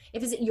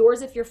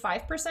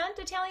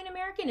 Italian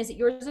American? Is it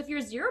yours if you're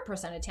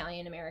 0%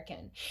 Italian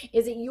American?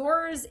 Is it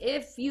yours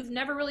if you've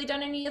never really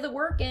done any of the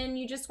work and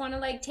you just want to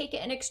like take it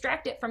and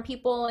extract it from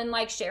people and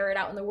like share it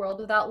out in the world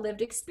without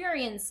lived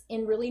experience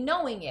in really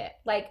knowing it?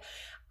 Like,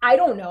 I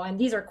don't know. And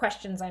these are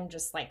questions I'm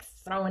just like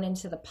throwing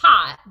into the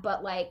pot,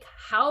 but like,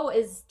 how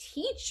as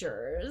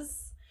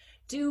teachers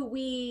do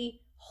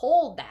we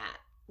hold that?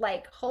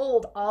 Like,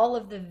 hold all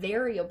of the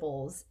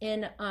variables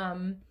in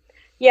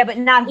but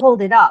not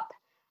hold it up.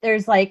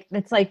 There's like,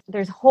 it's like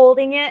there's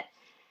holding it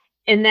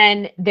and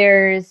then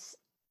there's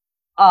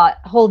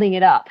holding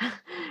it up,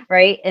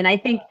 right? And I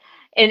think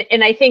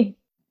and I think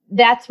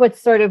that's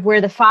what's sort of where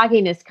the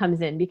fogginess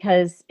comes in,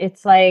 because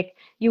it's like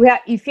you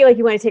feel like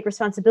you want to take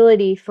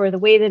responsibility for the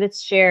way that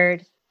it's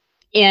shared,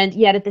 and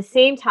yet at the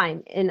same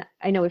time, and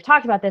I know we've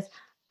talked about this,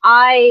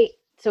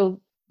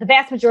 so the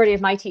vast majority of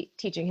my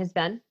teaching has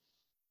been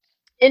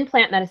in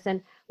plant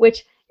medicine,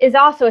 which is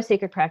also a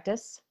sacred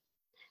practice,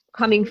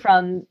 coming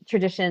from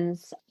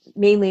traditions.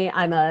 Mainly,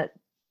 I'm a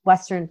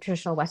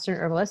traditional Western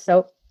herbalist.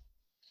 So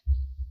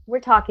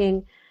we're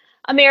talking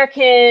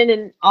American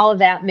and all of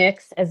that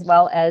mix, as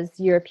well as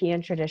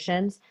European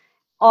traditions,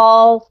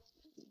 all,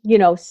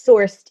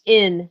 sourced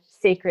in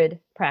sacred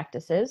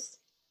practices.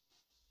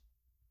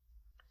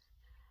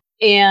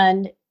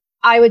 And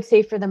I would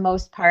say for the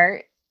most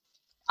part,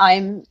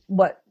 I'm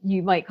what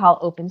you might call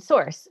open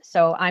source.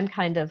 So I'm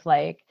kind of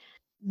like,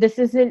 this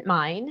isn't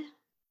mine.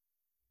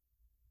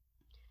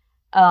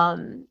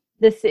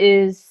 This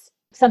is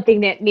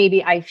something that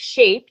maybe I've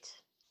shaped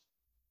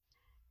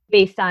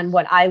based on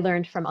what I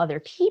learned from other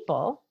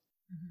people,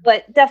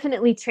 but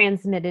definitely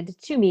transmitted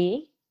to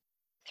me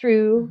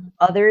through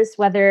others,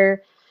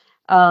 whether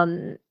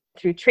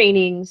through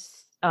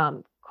trainings,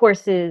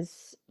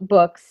 courses,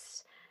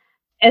 books,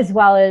 as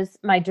well as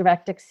my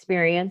direct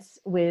experience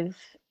with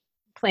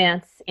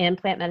plants and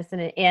plant medicine,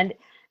 and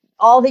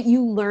all that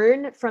you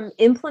learn from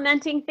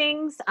implementing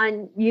things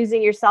on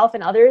using yourself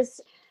and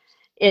others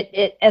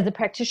it as a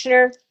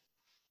practitioner.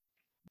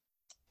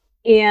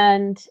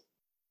 And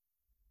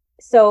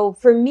so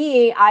for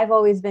me, I've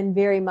always been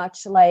very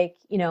much like,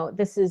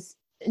 this is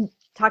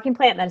talking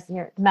plant medicine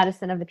here, the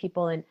medicine of the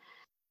people,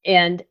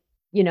 and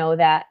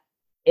that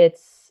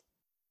it's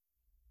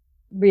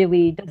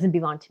really doesn't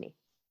belong to me.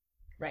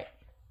 Right.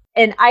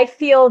 And I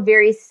feel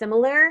very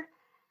similar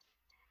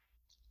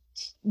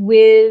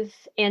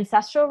with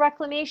ancestral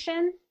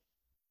reclamation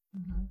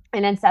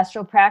and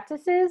ancestral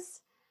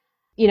practices.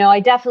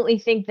 I definitely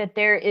think that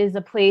there is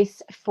a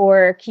place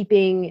for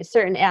keeping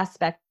certain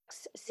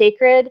aspects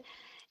sacred,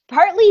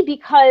 partly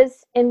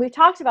because, and we've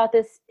talked about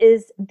this,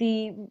 is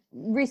the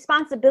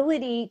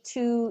responsibility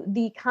to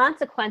the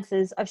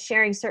consequences of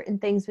sharing certain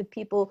things with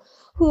people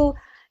who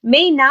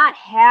may not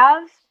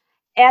have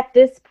at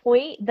this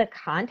point the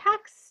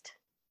context.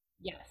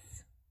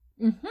 Yes.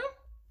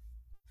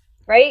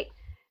 Right?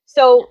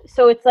 So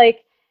it's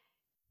like,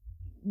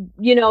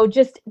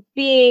 just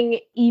being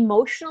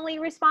emotionally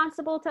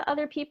responsible to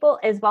other people,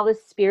 as well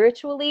as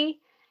spiritually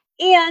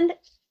and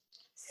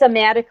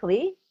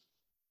somatically.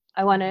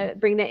 I want to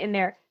bring that in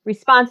there.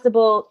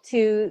 Responsible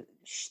to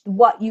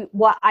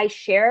what I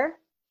share,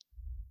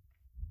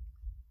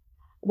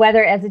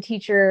 whether as a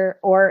teacher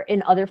or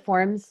in other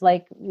forms,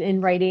 like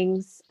in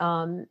writings,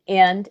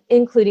 and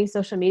including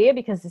social media,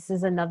 because this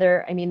is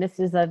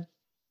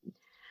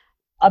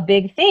a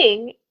big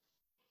thing,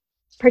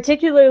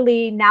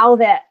 particularly now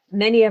that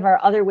many of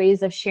our other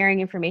ways of sharing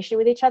information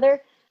with each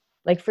other.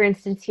 Like, for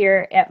instance,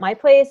 here at my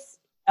place,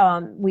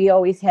 we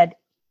always had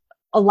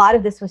a lot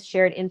of this was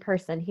shared in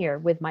person here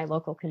with my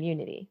local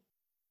community.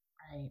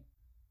 Right.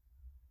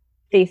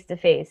 Face to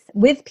face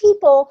with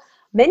people,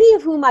 many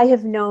of whom I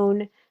have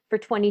known for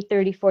 20,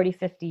 30, 40,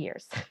 50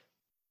 years.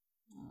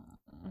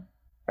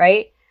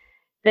 Right?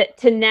 That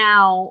to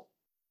now,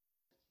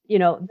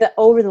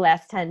 over the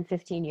last 10,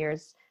 15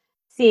 years,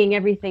 seeing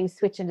everything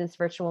switch into this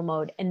virtual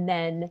mode. And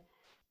then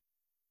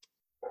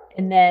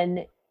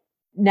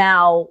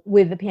now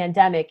with the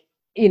pandemic,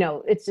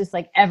 it's just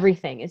like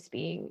everything is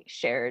being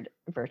shared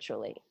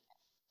virtually.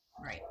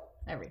 Right.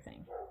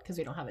 Everything. Because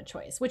we don't have a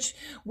choice, which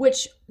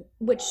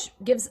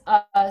gives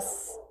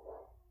us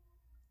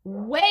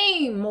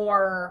way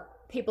more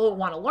people who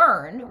want to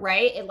learn,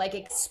 right? It like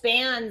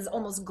expands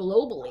almost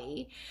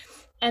globally.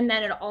 And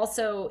then it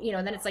also,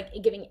 then it's like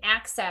giving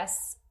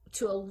access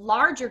to a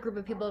larger group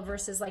of people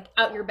versus like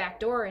out your back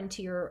door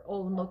into your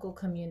own local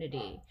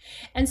community.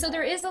 And so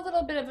there is a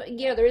little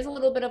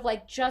bit of,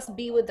 like, just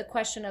be with the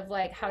question of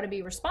like how to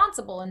be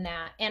responsible in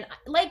that. And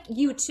like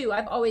you too,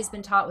 I've always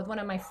been taught with one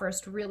of my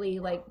first really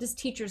like just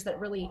teachers that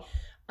really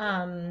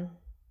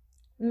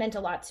meant a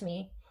lot to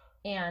me.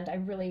 And I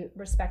really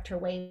respect her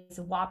ways.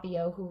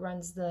 Wapio, who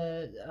runs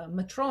the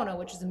Matrona,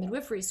 which is a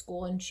midwifery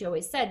school. And she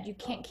always said, you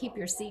can't keep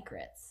your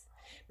secrets,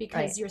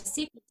 because your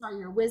secrets are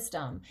your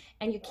wisdom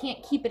and you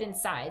can't keep it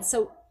inside.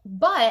 So,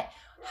 but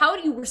how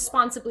do you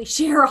responsibly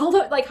share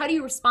how do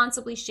you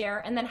responsibly share?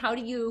 And then how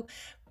do you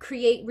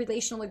create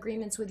relational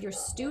agreements with your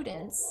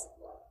students?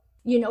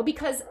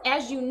 Because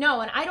as you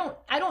know, and I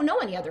don't know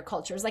any other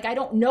cultures. Like I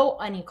don't know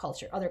any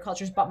other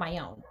cultures but my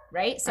own,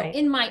 right? So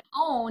in my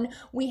own,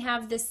 we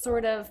have this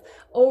sort of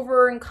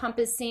over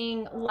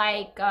encompassing,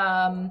 like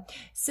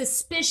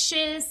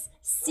suspicious,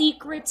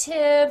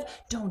 secretive,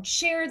 don't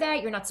share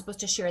that. You're not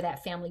supposed to share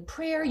that family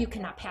prayer. You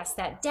cannot pass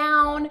that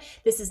down.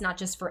 This is not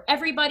just for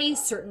everybody.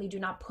 Certainly do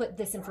not put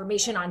this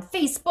information on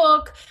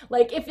Facebook.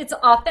 Like if it's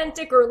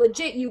authentic or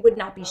legit, you would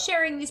not be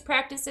sharing these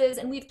practices.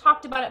 And we've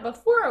talked about it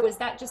before. Was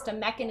that just a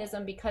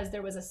mechanism because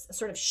there was a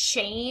sort of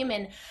shame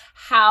in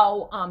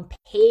how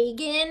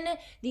pagan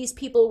these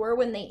people were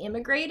when they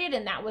immigrated,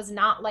 and that was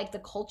not like the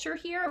culture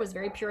here? It was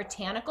very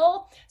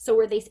puritanical.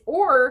 So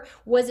or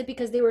was it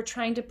because they were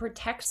trying to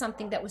protect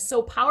something that was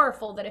so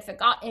powerful that if it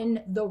got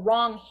in the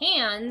wrong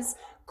hands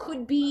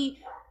could be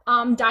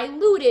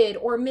diluted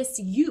or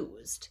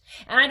misused?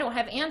 And I don't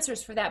have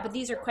answers for that, but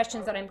these are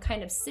questions that I'm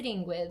kind of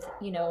sitting with,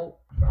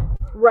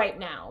 right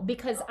now,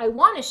 because I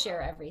want to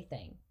share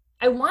everything.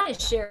 I want to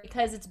share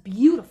because it's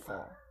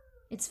beautiful.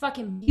 It's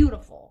fucking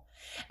beautiful.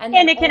 And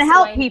it can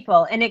help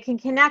people, and it can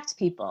connect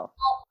people.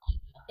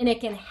 And it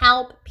can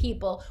help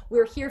people.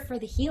 We're here for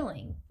the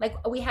healing.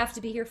 Like we have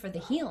to be here for the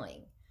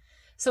healing.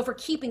 So for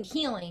keeping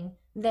healing,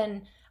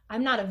 then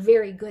I'm not a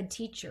very good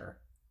teacher.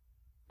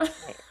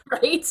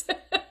 Right?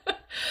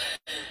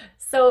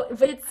 So,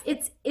 but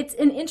it's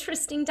an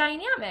interesting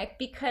dynamic,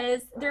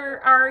 because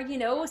there are,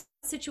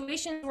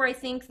 situations where I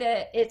think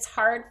that it's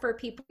hard for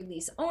people to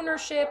release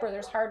ownership, or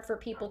there's hard for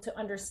people to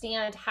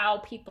understand how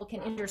people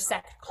can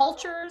intersect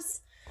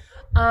cultures.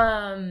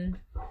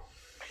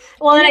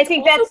 Well, and I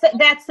think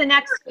that's the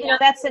next,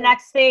 that's the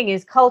next thing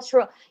is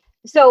cultural.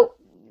 So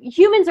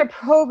humans are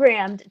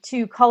programmed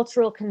to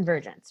cultural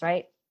convergence,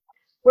 right?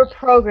 We're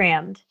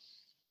programmed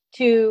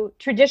to,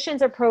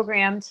 traditions are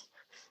programmed,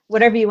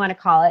 whatever you want to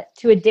call it,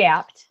 to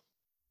adapt.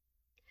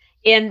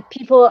 And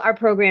people are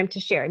programmed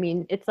to share. I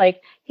mean, it's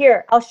like,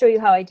 here, I'll show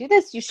you how I do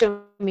this. You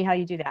show me how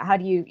you do that. How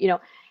do you,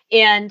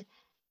 and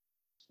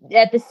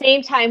at the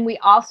same time, we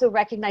also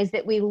recognize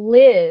that we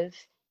live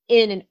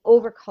in an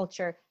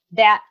overculture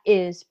that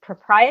is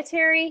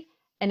proprietary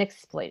and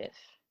exploitive.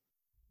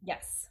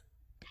 Yes.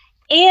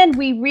 And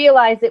we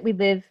realize that we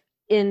live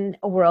in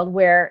a world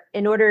where,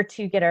 in order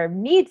to get our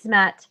needs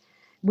met,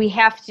 we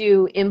have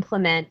to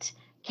implement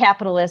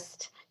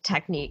capitalist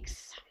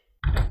techniques.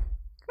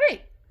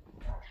 Great.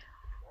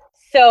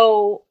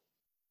 So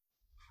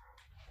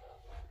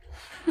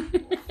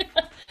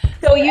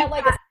you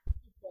like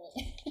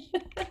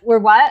we're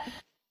what?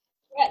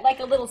 We're at like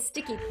a little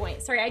sticky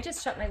point. Sorry, I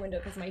just shut my window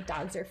because my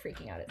dogs are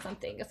freaking out at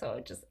something.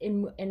 So just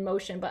in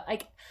motion. But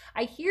like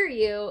I hear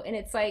you, and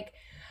it's like,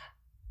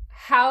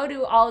 how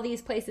do all of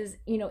these places,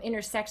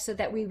 intersect so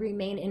that we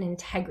remain in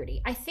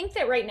integrity? I think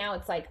that right now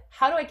it's like,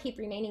 how do I keep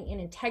remaining in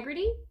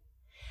integrity?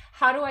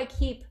 How do I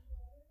keep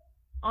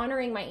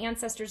honoring my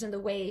ancestors in the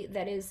way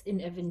that is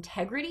of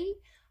integrity?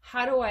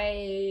 How do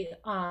I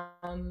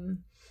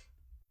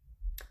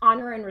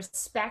honor and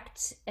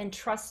respect and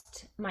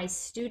trust my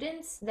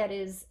students that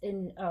is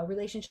in a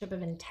relationship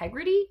of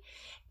integrity?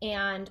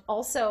 And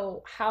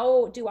also,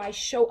 how do I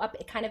show up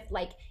kind of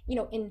like,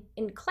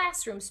 in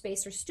classroom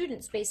space or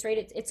student space,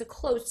 right? It's a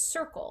closed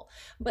circle.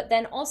 But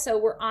then also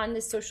we're on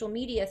this social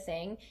media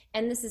thing,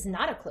 and this is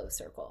not a closed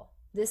circle.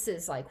 This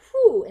is like,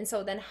 whoo. And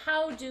so then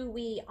how do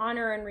we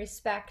honor and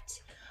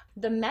respect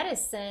the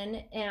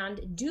medicine?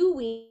 And do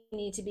we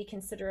need to be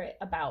considerate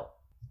about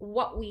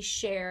what we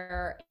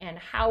share and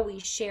how we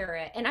share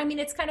it. And I mean,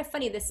 it's kind of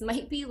funny. This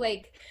might be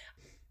like,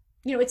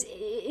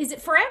 is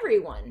it for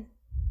everyone?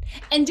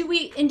 And do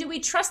we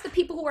trust the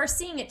people who are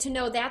seeing it to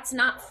know that's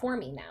not for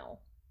me now?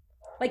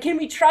 Like, can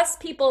we trust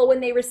people when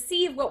they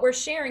receive what we're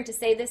sharing to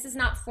say, this is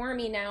not for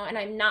me now, and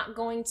I'm not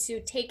going to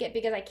take it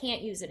because I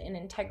can't use it in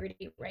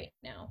integrity right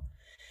now?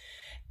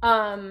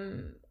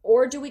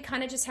 Or do we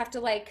kind of just have to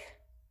like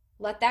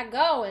let that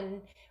go,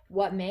 and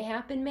what may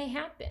happen may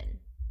happen?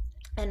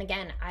 And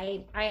again,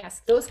 I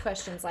ask those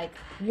questions like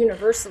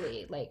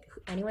universally, like,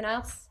 anyone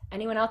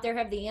out there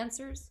have the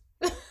answers?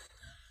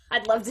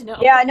 I'd love to know.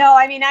 Yeah, no,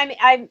 I mean,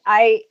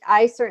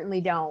 I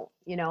certainly don't.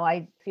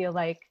 I feel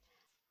like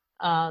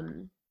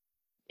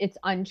it's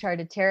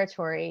uncharted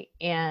territory,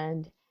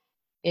 and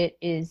it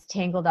is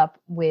tangled up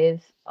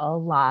with a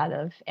lot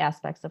of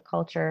aspects of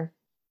culture.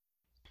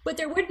 But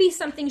there would be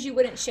some things you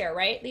wouldn't share,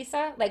 right,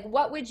 Lisa? Like,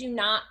 what were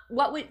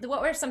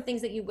some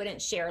things that you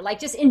wouldn't share? Like,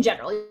 just in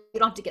general, you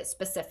don't have to get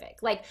specific.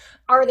 Like,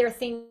 are there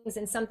things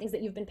and some things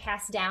that you've been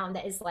passed down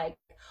that is like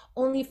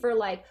only for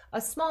like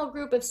a small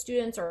group of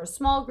students or a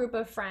small group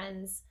of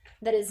friends,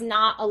 that is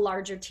not a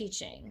larger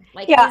teaching?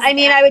 Like, yeah, I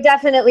mean, I would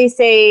definitely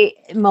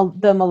say the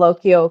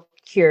Malocchio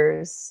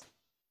cures.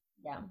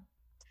 Yeah.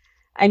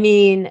 I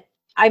mean,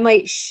 I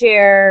might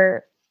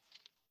share,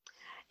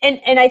 and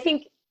I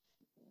think,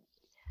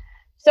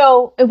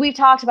 so we've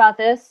talked about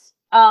this,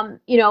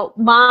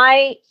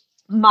 my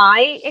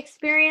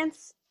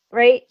experience,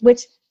 right,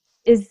 which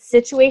is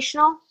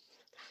situational,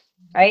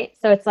 right?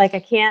 So it's like, I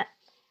can't,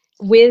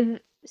 with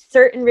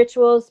certain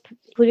rituals,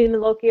 including the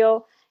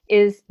Malocchio,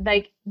 is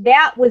like,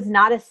 that was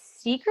not a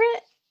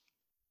secret.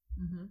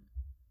 Mm-hmm.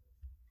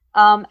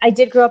 I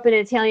did grow up in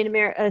a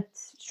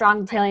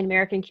strong Italian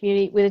American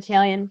community with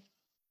Italian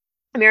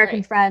American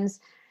Right. friends.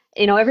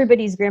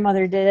 Everybody's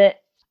grandmother did it.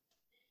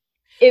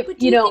 But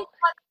do you think it wasn't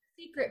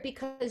a secret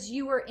because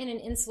you were in an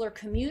insular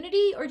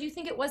community, or do you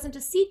think it wasn't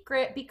a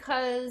secret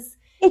because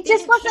it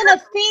just wasn't a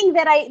thing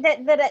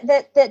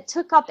that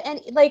took up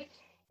any, like,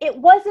 it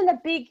wasn't a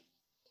big,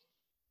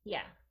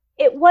 yeah,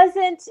 it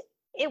wasn't,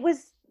 it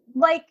was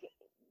like,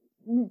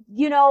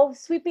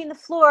 sweeping the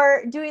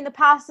floor, doing the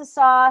pasta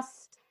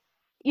sauce,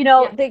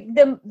 Yeah.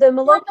 the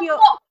Malocchio,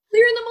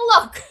 clearing the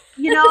Maloc.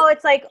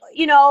 It's like,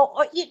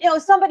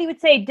 somebody would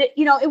say,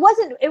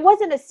 it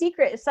wasn't a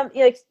secret.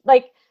 Something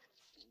like,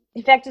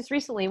 in fact, just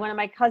recently, one of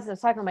my cousins, I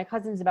was talking to my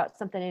cousins about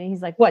something, and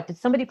he's like, what, did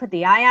somebody put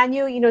the eye on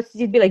you?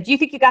 He'd be like, do you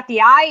think you got the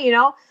eye?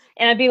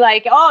 And I'd be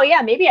like, oh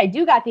yeah, maybe I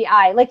do got the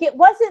eye. Like, it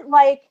wasn't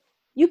like,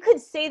 you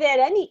could say that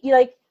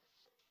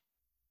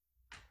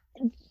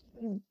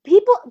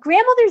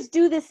grandmothers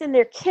do this in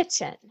their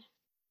kitchen.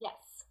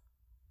 Yes.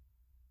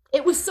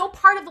 It was so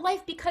part of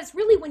life, because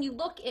really, when you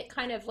look at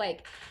kind of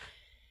like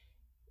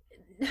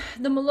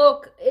the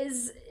Maloc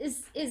is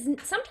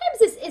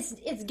sometimes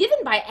it's given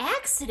by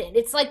accident.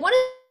 It's like one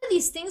of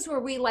these things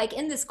where we, like,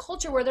 in this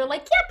culture where they're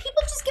like, yeah,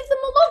 people just give them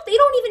Maloc. They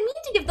don't even mean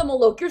to give them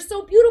Maloc. You're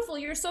so beautiful.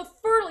 You're so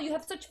fertile. You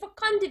have such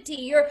fecundity.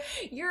 You're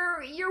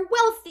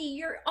wealthy.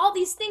 You're all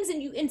these things,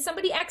 and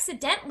somebody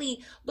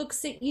accidentally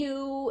looks at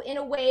you in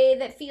a way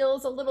that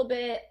feels a little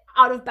bit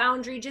out of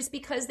boundary, just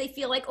because they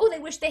feel like, oh, they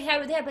wish they had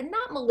what they had, but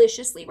not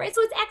maliciously, right?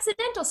 So it's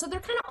accidental. So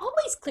they're kind of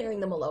always clearing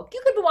the Maloc.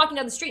 You could be walking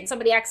down the street and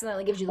somebody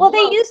accidentally gives you the Maloc.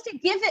 They used to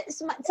give it.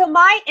 So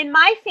in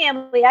my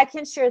family, I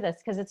can share this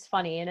because it's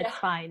funny and it's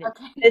fine.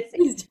 Okay.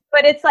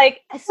 But it's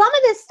like, some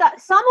of this stuff,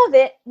 some of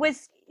it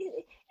was,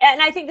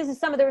 and I think this is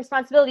some of the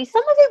responsibility.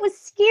 Some of it was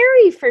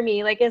scary for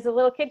me, like, as a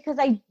little kid, because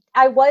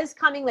I was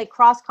coming, like,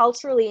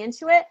 cross-culturally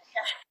into it.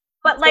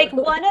 But, like,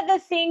 one of the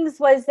things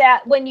was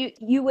that when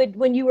you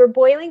were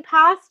boiling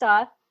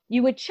pasta,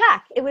 you would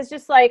check. It was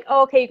just like,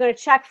 oh, okay, you're going to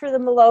check for the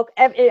Maloc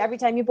every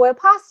time you boil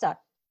pasta.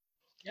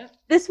 Yeah.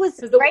 This was,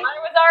 the right?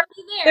 water was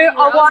already there.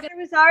 Water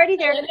was already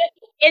there.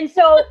 And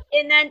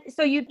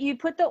so you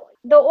put the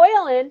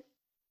oil in,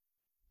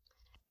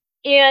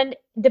 and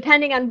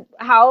depending on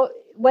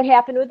what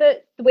happened with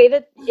the way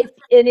that,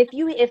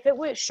 if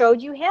it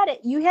showed you had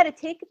it, you had to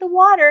take the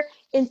water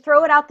and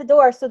throw it out the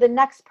door so the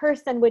next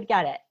person would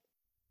get it.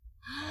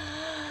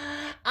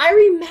 I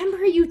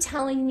remember you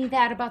telling me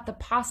that about the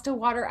pasta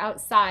water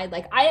outside.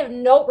 Like, I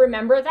don't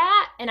remember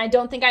that, and I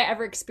don't think I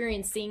ever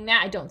experienced seeing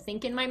that. I don't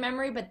think in my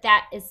memory, but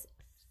that is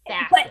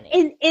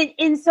fascinating. But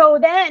and so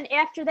then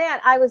after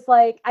that, I was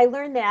like, I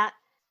learned that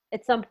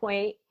at some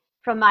point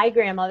from my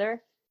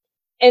grandmother.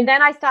 And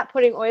then I stopped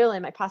putting oil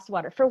in my pasta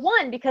water. For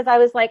one, because I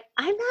was like,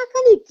 I'm not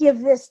going to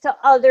give this to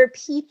other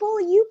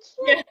people. You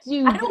can't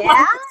do I don't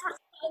that.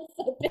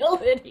 want this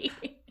responsibility.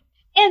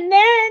 And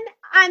then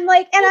I'm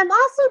like, and I'm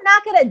also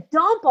not going to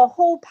dump a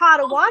whole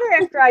pot of water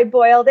after I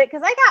boiled it,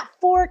 because I got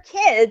 4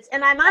 kids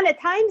and I'm on a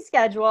time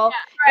schedule.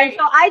 Yeah, right. And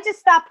so I just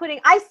stopped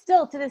putting, I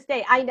still, to this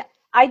day,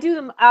 I do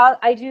them out.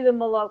 I do the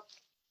Maloc.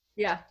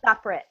 Yeah.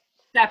 Separate.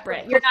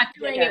 You're not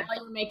doing it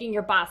while you're making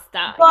your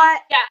pasta.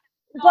 But,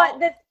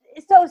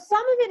 so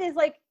some of it is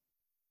like,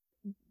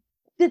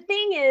 the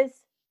thing is,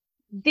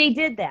 they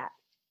did that.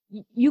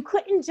 You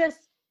couldn't just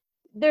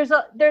there's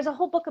a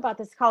whole book about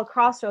this called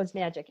Crossroads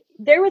Magic.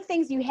 There were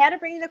things you had to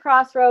bring to the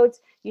crossroads,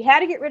 you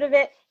had to get rid of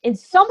it, and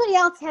somebody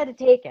else had to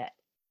take it.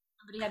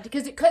 Somebody had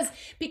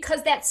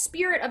because that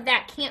spirit of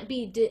that can't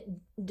be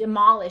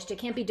demolished, it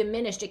can't be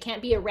diminished, it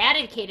can't be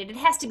eradicated. It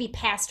has to be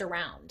passed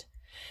around.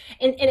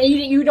 And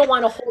you don't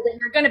want to hold it.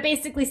 You're going to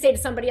basically say to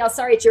somebody else,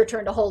 sorry, it's your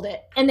turn to hold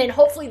it. And then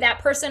hopefully that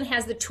person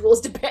has the tools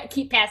to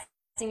keep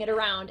passing it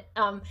around.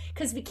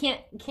 Because we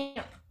can't,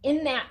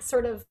 in that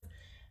sort of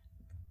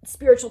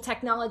spiritual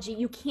technology,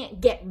 you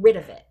can't get rid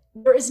of it.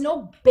 There is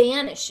no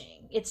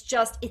banishing. It's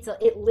just,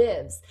 it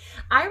lives.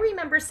 I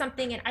remember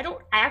something, and I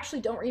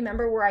actually don't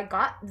remember where I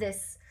got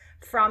this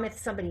from, if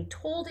somebody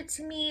told it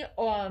to me.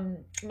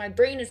 My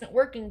brain isn't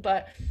working,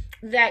 but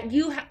that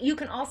you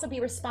can also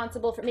be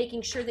responsible for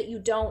making sure that you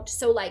don't.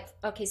 So like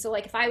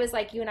if I was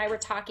like, you and I were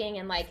talking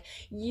and like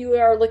you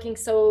are looking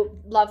so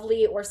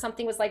lovely, or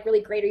something was like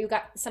really great, or you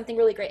got something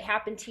really great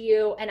happened to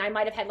you, and I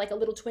might have had like a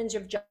little twinge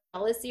of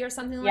jealousy or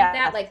something like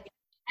that. Like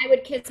I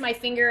would kiss my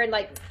finger and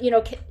like,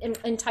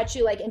 and touch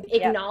you, like, and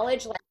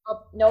acknowledge like,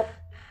 oh, nope.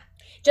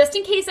 Just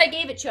in case I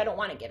gave it to you, I don't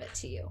want to give it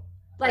to you.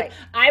 Like,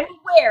 I'm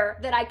aware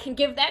that I can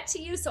give that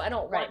to you, so I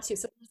don't want to.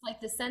 So there's like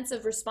the sense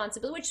of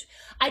responsibility, which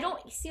I don't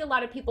see a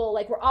lot of people,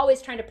 like, we're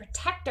always trying to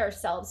protect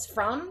ourselves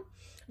from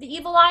the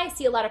evil eye. I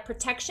see a lot of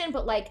protection,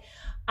 but like,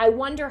 I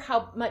wonder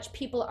how much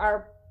people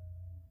are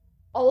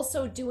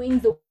also doing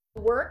the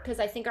work, because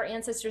I think our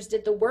ancestors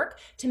did the work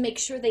to make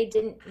sure they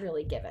didn't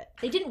really give it.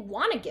 They didn't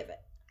want to give it.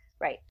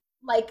 Right.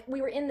 Like,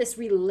 we were in this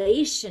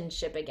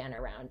relationship again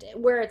around it,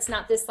 where it's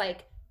not this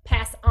like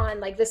pass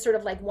on, like this sort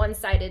of like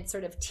one-sided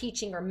sort of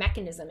teaching or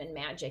mechanism in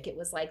magic. It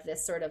was like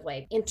this sort of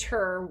like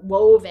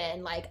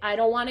interwoven, like, I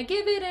don't want to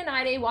give it and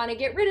I want to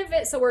get rid of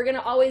it, so we're going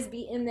to always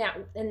be in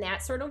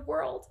that sort of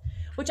world,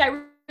 which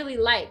I really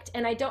liked.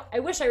 And I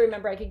wish I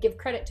remember, I could give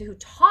credit to who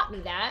taught me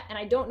that, and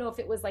I don't know if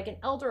it was like an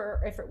elder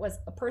or if it was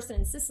a person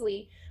in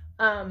Sicily,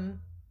 but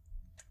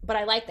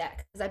I like that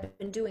because I've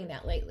been doing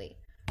that lately.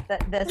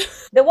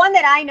 The one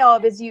that I know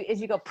of is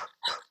you go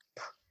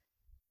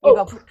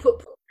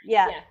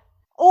yeah.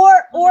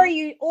 Or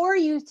you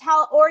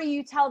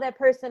tell that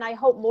person, I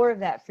hope more of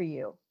that for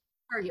you.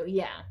 For you,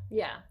 yeah.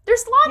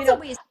 There's lots of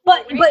ways.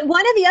 But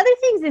one of the other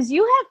things is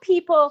you have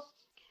people,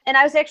 and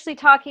I was actually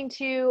talking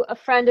to a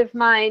friend of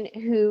mine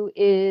who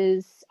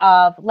is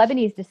of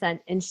Lebanese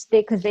descent, and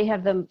because they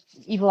have the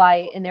evil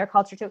eye in their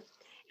culture too,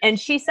 and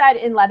she said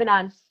in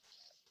Lebanon,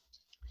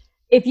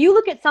 if you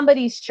look at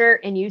somebody's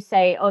shirt and you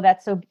say, oh,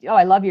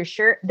 I love your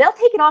shirt, they'll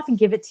take it off and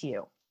give it to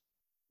you.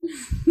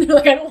 They're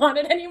like, I don't want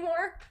it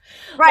anymore.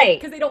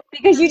 Right. Like,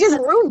 because you just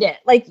ruined it.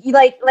 Like you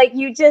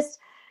just,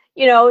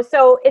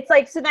 so it's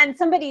like, so then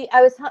we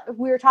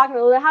were talking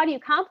about, well, how do you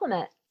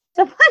compliment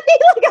somebody?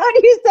 Like, how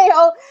do you say,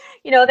 oh,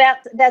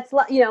 that's,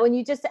 and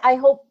you just, I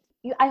hope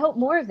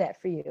more of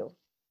that for you.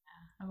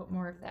 I hope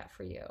more of that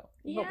for you.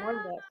 Yeah. More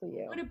of that for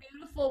you.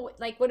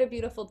 What a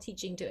beautiful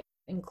teaching to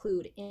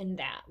include in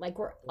that. Like,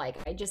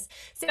 I just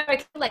see,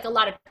 like a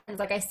lot of times,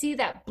 like I see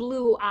that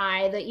blue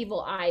eye, the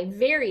evil eye,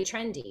 very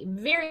trendy,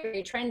 very,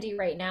 very trendy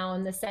right now,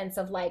 in the sense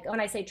of like,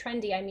 when I say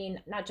trendy, I mean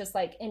not just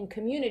like in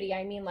community,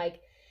 I mean like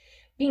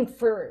being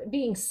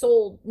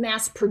sold,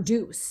 mass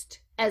produced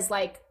as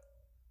like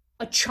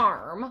a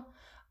charm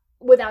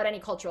without any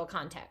cultural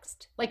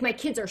context. Like, my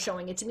kids are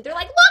showing it to me. They're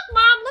like, look,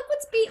 Mom, look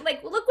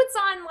what's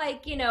on,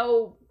 like,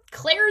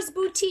 Claire's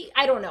boutique.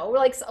 I don't know.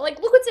 Like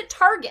look what's at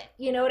Target.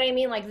 You know what I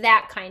mean? Like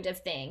that kind of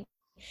thing.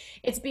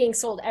 It's being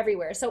sold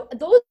everywhere. So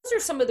those are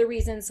some of the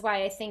reasons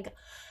why I think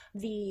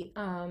the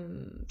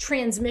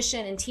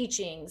transmission and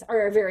teachings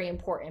are very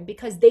important,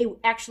 because they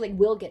actually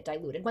will get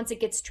diluted once it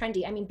gets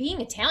trendy. I mean,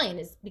 being Italian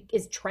is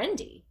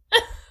trendy.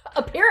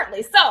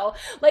 Apparently so.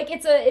 Like,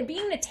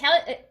 being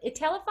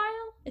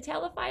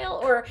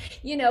Italophile or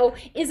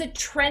is a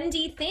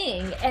trendy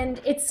thing. And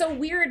it's so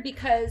weird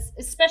because,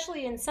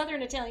 especially in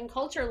Southern Italian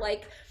culture,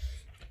 like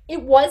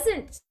it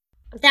wasn't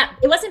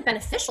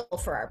beneficial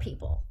for our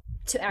people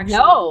to actually.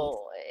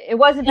 No, it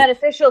wasn't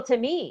beneficial to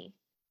me.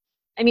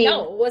 I mean,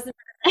 no, it wasn't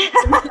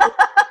beneficial to me.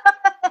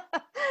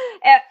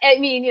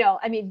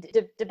 I mean,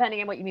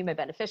 depending on what you mean by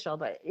beneficial,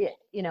 but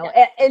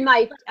in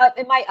my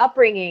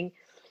upbringing,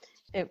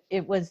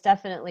 it was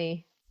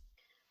definitely.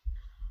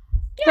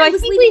 Yeah, so I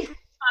think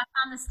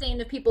on the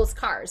stain of people's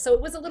cars, so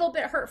it was a little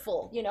bit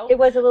hurtful. It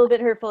was a little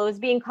bit hurtful. It was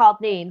being called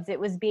names. It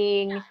was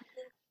being.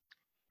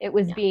 It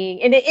was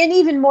being, and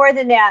even more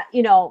than that,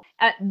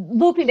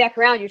 looping back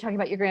around, you're talking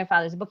about your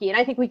grandfather's bookie, and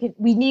I think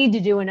we need to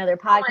do another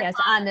podcast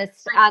on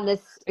this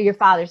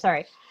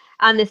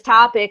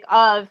topic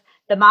of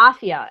the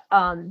mafia,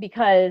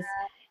 because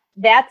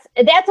that's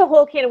a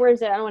whole can of worms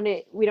that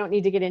we don't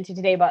need to get into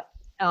today, but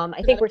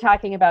I think we're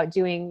talking about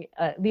doing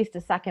at least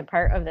a second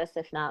part of this,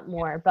 if not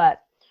more,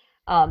 but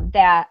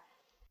that,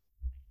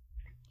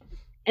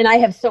 and I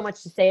have so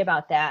much to say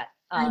about that.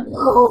 I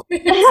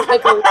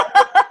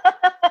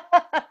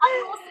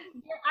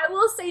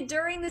will say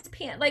during this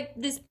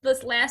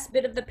this last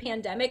bit of the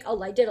pandemic,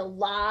 I did a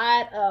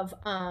lot of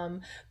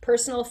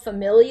personal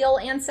familial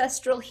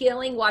ancestral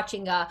healing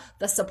watching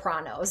The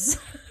Sopranos.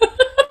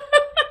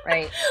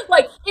 Right.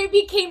 Like it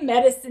became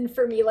medicine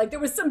for me. Like there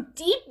was some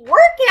deep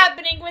work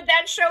happening with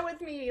that show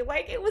with me.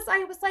 Like I was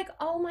like,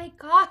 oh my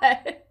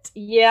God.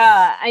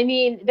 Yeah, I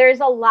mean, there's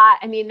a lot.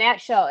 I mean,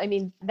 that show, I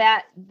mean,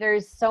 that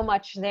there's so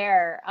much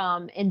there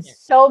in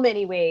so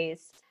many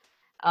ways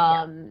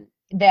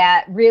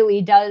that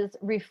really does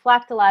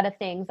reflect a lot of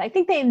things. I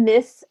think they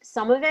miss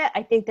some of it.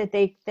 I think that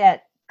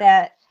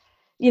that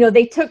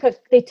they took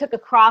a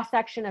cross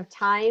section of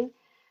time.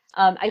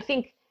 I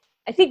think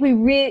we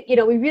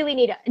really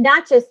need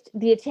not just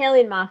the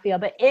Italian mafia,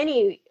 but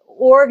any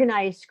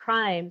organized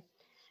crime,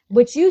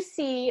 which you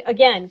see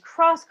again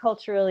cross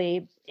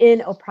culturally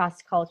in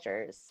oppressed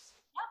cultures.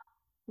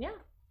 Yeah.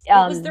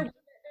 It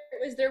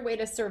was their way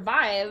to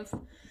survive.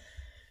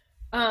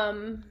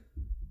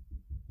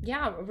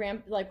 Yeah,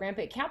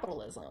 rampant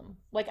capitalism.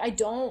 Like I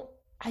don't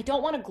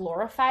want to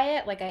glorify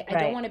it. Like I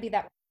don't want to be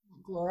that person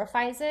who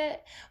glorifies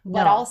it,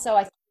 but also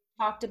I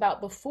talked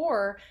about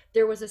before,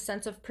 there was a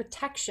sense of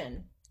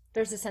protection.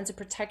 There's a sense of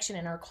protection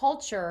in our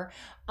culture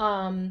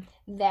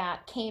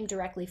that came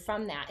directly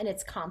from that. And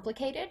it's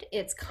complicated.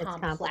 It's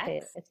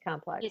complex. It's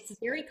complex. It's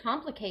very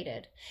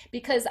complicated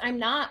because I'm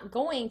not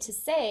going to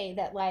say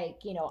that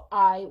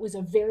it was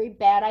a very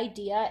bad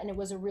idea and it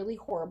was a really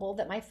horrible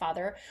that my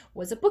father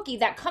was a bookie.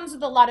 That comes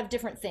with a lot of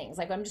different things.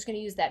 Like I'm just going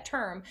to use that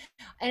term.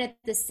 And at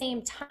the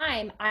same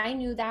time, I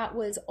knew that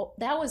was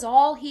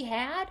all he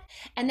had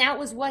and that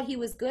was what he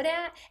was good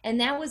at. And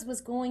that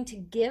was going to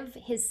give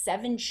his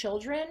 7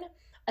 children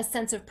a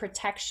sense of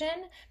protection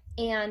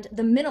and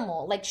the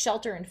minimal, like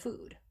shelter and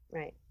food.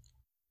 Right.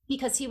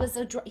 Because he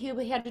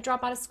had to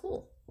drop out of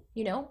school.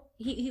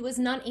 He was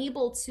not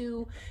able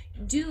to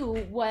do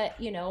what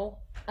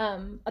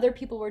other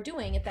people were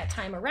doing at that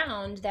time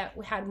around that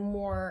had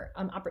more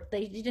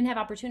they didn't have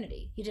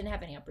opportunity. He didn't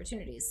have any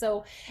opportunities.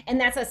 So, and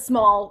that's a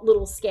small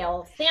little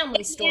scale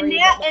family story.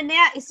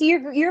 So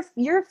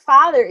your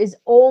father is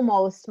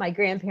almost my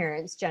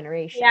grandparents'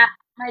 generation. Yeah,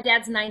 my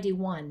dad's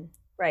 91.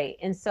 Right.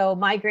 And so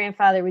my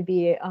grandfather would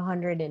be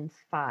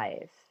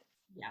 105.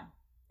 Yeah.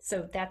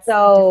 So that's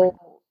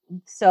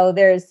so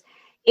there's,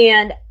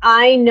 and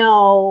I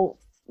know,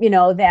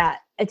 that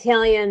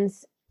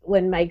Italians,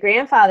 when my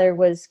grandfather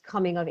was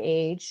coming of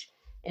age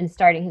and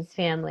starting his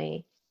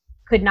family,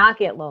 could not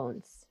get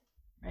loans.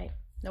 Right.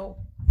 No.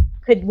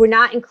 Were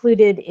not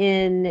included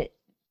in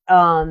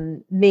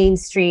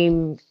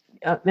mainstream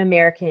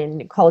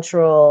American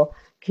cultural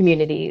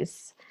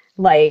communities.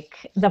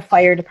 Like the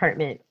fire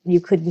department, you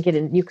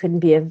couldn't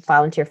be a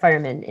volunteer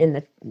fireman in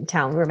the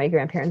town where my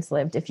grandparents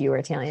lived if you were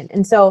Italian.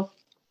 And so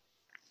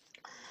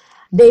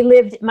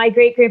my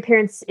great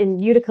grandparents in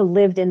Utica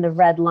lived in the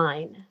Red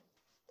Line.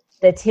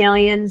 The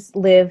Italians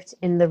lived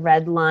in the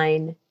Red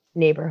Line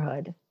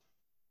neighborhood.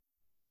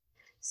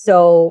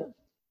 So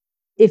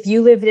if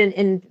you lived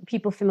in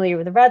people familiar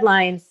with the Red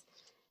Lines,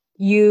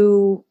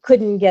 you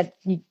couldn't get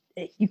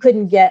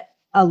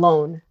a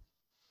loan.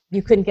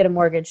 You couldn't get a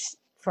mortgage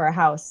for a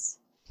house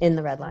in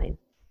the Red Line.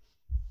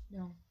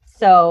 No.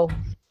 So,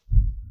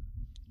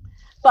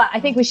 but I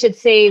think we should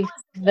save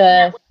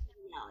the.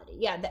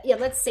 Yeah,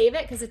 let's save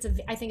it because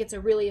I think it's a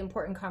really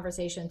important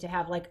conversation to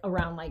have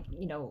around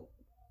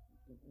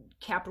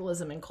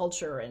capitalism and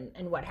culture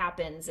and what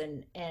happens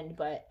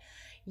but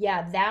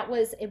yeah, that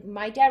was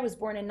my dad was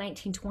born in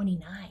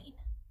 1929.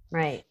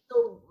 Right.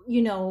 So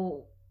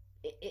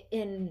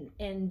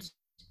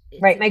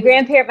right. My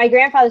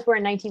grandfather was born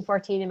in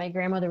 1914 and my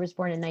grandmother was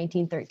born in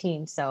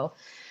 1913. So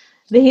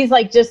he's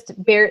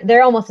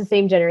they're almost the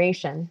same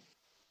generation.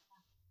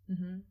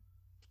 Mm-hmm.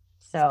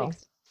 So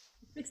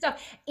big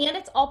stuff. And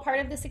it's all part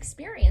of this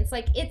experience.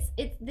 Like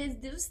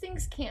those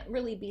things can't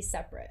really be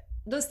separate.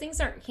 Those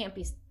things can't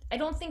be, I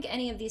don't think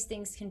any of these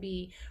things can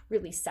be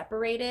really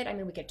separated. I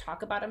mean, we could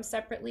talk about them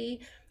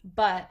separately,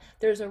 but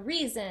there's a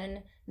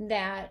reason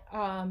that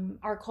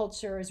our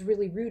culture is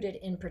really rooted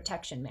in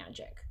protection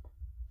magic.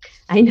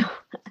 I know.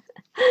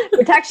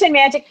 Protection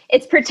magic.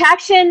 It's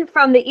protection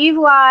from the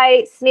evil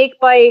eye, snake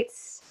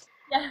bites,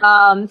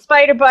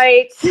 spider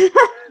bites,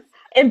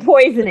 and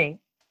poisoning.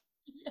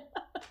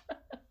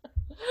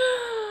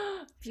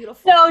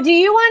 Beautiful. So do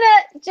you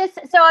want to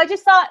I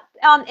just thought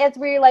as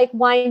we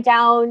wind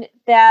down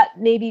that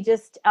maybe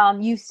just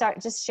you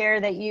share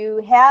that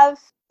you have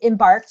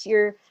embarked,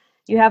 you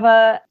have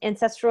a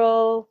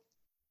ancestral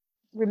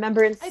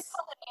remembrance. I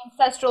call it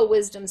ancestral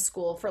wisdom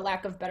school for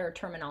lack of better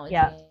terminology.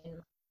 Yeah.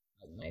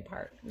 On my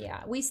part.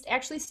 Yeah. We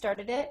actually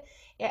started it.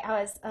 It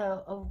was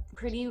a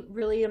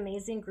really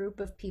amazing group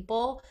of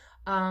people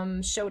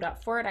showed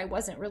up for it. I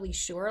wasn't really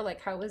sure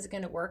how it was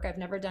going to work. I've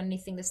never done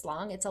anything this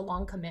long. It's a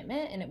long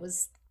commitment, and it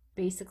was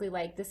basically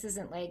this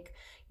isn't a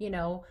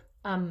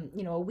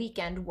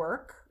weekend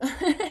work.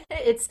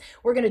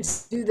 We're going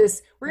to do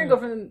this. We're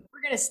going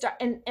to start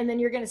and then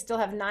you're going to still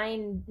have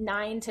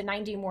 9 to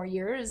 90 more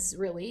years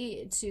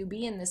really to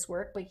be in this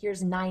work, but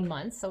here's 9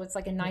 months. So it's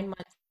like a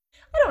 9-month,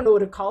 I don't know what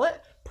to call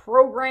it,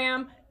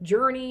 program,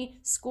 journey,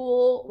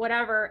 school,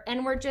 whatever.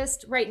 And we're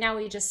just, right now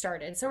we just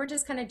started. So we're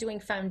just kind of doing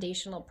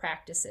foundational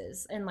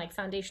practices, and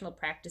foundational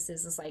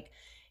practices is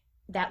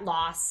that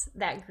loss,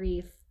 that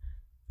grief,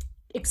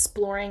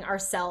 exploring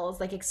ourselves,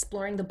 like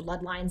exploring the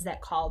bloodlines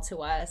that call to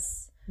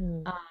us.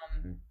 Mm.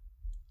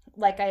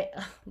 Like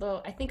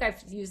though I think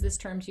I've used this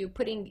term too,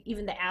 putting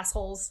even the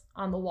assholes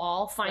on the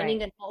wall,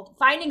 finding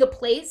a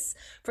place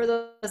for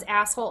those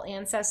asshole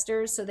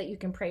ancestors so that you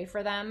can pray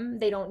for them.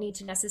 They don't need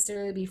to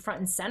necessarily be front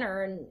and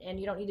center, and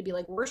you don't need to be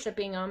like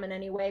worshiping them in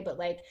any way, but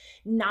like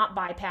not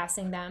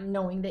bypassing them,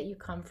 knowing that you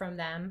come from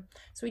them.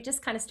 So we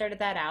just kind of started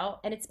that out,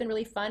 and it's been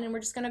really fun, and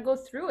we're just going to go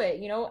through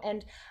it,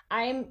 and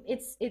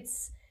it's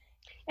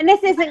and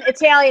this isn't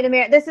Italian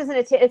American. This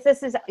isn't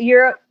this is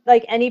Europe,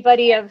 like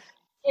anybody of.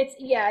 It's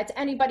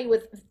anybody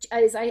with,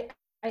 as I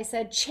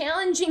said,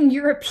 challenging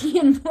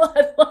European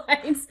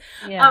bloodlines.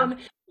 Yeah.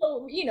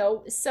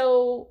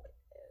 So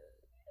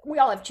we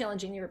all have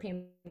challenging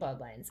European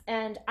bloodlines,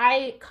 and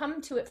I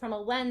come to it from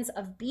a lens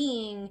of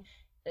being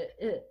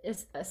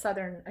a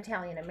Southern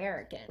Italian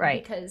American,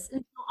 right? Because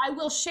I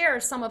will share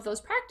some of those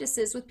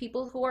practices with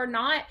people who are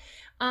not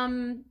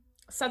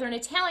Southern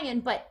Italian,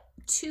 but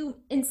to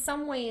in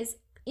some ways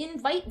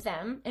invite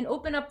them and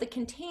open up the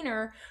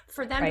container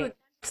for them to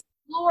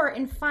explore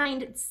and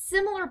find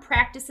similar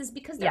practices,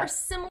 because there are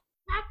similar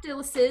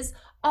practices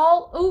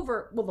all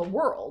over the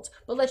world.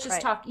 But let's just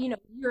talk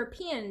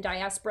European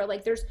diaspora.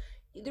 Like there's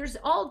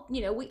all,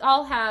 we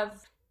all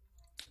have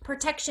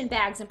protection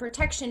bags and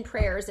protection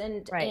prayers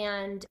and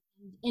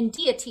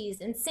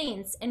deities and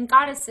saints and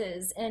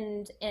goddesses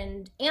and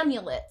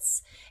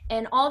amulets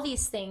and all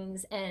these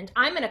things, and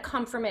I'm going to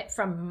come from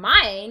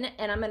mine,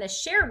 and I'm going to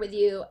share with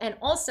you, and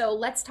also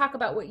let's talk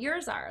about what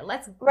yours are.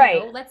 Let's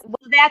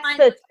that's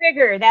the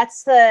trigger,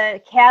 that's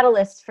the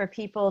catalyst for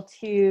people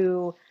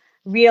to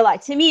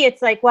realize. To me,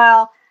 it's like,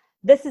 well,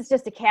 this is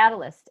just a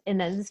catalyst, and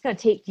then it's going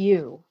to take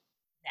you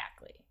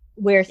exactly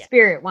where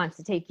spirit wants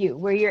to take you,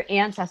 where your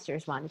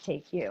ancestors want to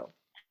take you.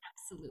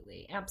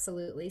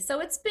 Absolutely.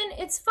 So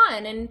it's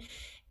fun,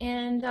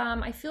 and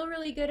I feel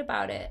really good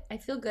about it.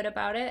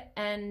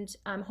 And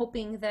I'm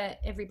hoping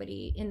that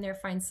everybody in there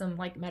finds some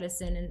like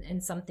medicine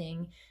and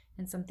something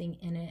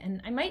in it.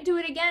 And I might do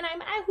it again.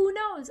 Who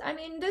knows? I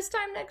mean, this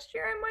time next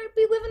year I might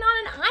be living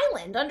on an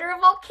island under a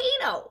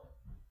volcano,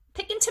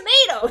 picking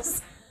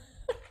tomatoes.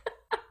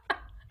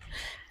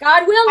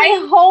 God willing.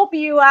 I hope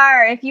you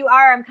are. If you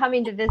are, I'm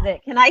coming to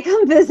visit. Can I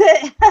come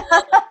visit?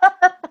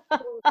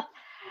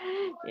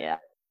 Yeah.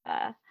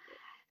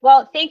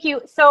 Well, thank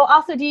you. So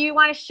also, do you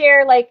want to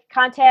share like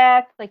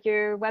contact, like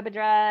your web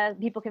address?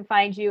 People can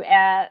find you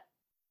at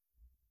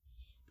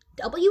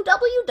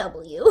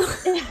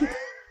www.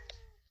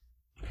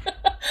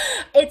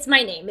 It's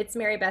my name. It's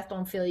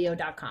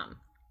marybethbonfilio.com.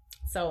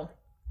 So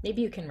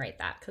maybe you can write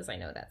that, because I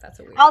know that's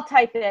what I'll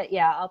type it.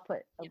 Yeah, I'll put.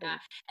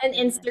 And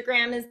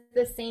Instagram is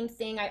the same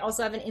thing. I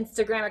also have an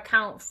Instagram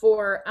account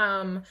for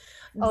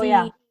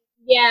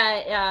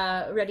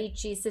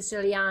Radici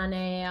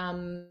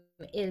Siciliane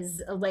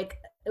is like,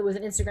 it was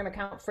an Instagram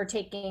account for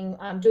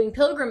doing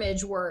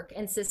pilgrimage work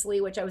in Sicily,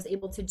 which I was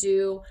able to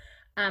do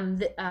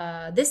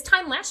this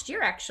time last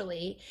year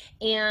actually,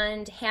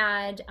 and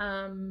had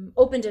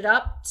opened it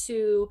up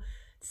to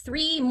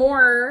 3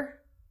 more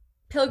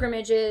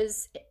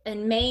pilgrimages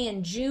in May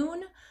and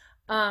June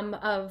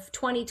of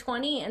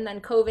 2020, and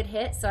then COVID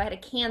hit, so I had to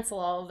cancel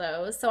all of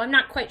those. So I'm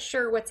not quite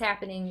sure what's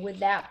happening with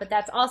that, but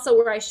that's also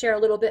where I share a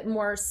little bit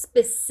more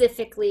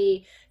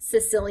specifically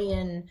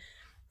Sicilian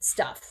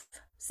stuff.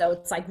 So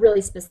it's like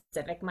really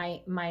specific. My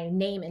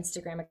name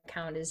Instagram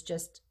account is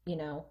just,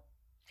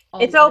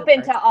 it's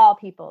open to all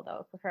people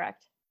though,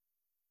 correct?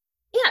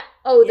 Yeah.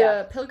 Oh,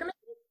 the pilgrimage?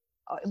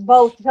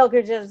 Both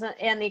pilgrimages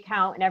and the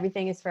account and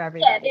everything is for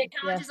everybody. Yeah, the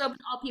account is open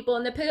to all people,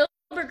 and the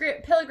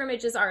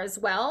pilgrimages are as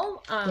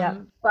well. But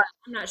I'm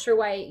not sure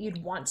why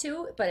you'd want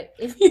to, but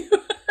if you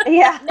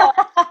no,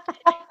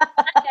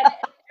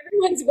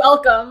 everyone's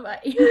welcome.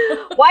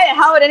 Why the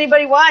hell would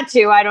anybody want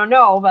to? I don't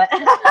know, but as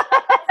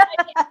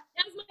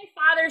my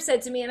father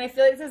said to me, and I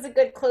feel like this is a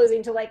good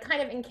closing to like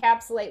kind of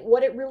encapsulate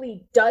what it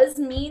really does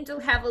mean to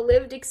have a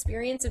lived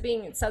experience of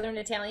being Southern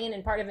Italian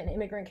and part of an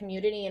immigrant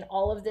community and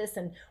all of this,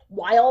 and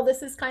why all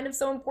this is kind of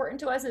so important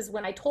to us, is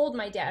when I told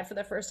my dad for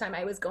the first time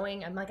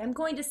I'm like, I'm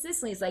going to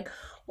Sicily. He's like,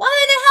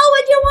 why the hell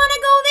would you want to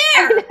go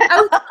there?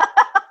 I was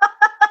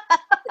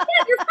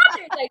like, your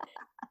father's like,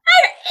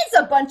 it's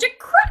a bunch of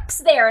crooks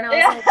there. And I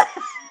was like,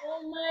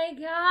 oh my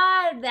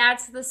God,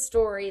 that's the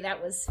story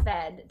that was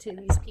fed to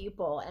these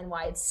people, and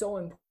why it's so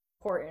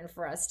important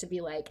for us to be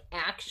like,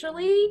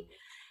 actually,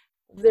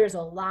 there's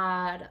a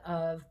lot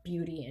of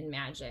beauty and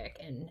magic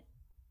and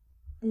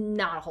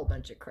not a whole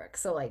bunch of crooks.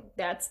 So like,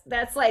 that's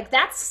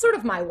sort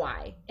of my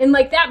why. And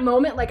like that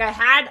moment, like I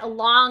had a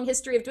long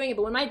history of doing it,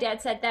 but when my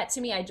dad said that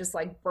to me, I just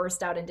like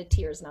burst out into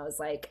tears, and I was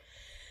like,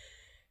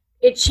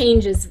 it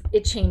changes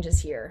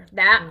here.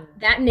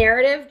 That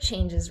narrative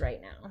changes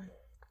right now.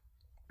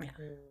 Yeah.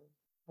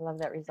 I love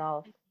that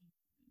resolve.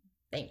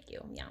 Thank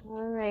you. Yeah.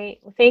 All right.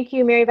 Well, thank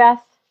you, Mary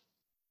Beth.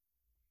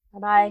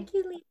 Bye-bye. Thank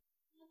you, Lee.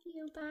 Thank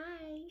you.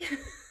 Bye.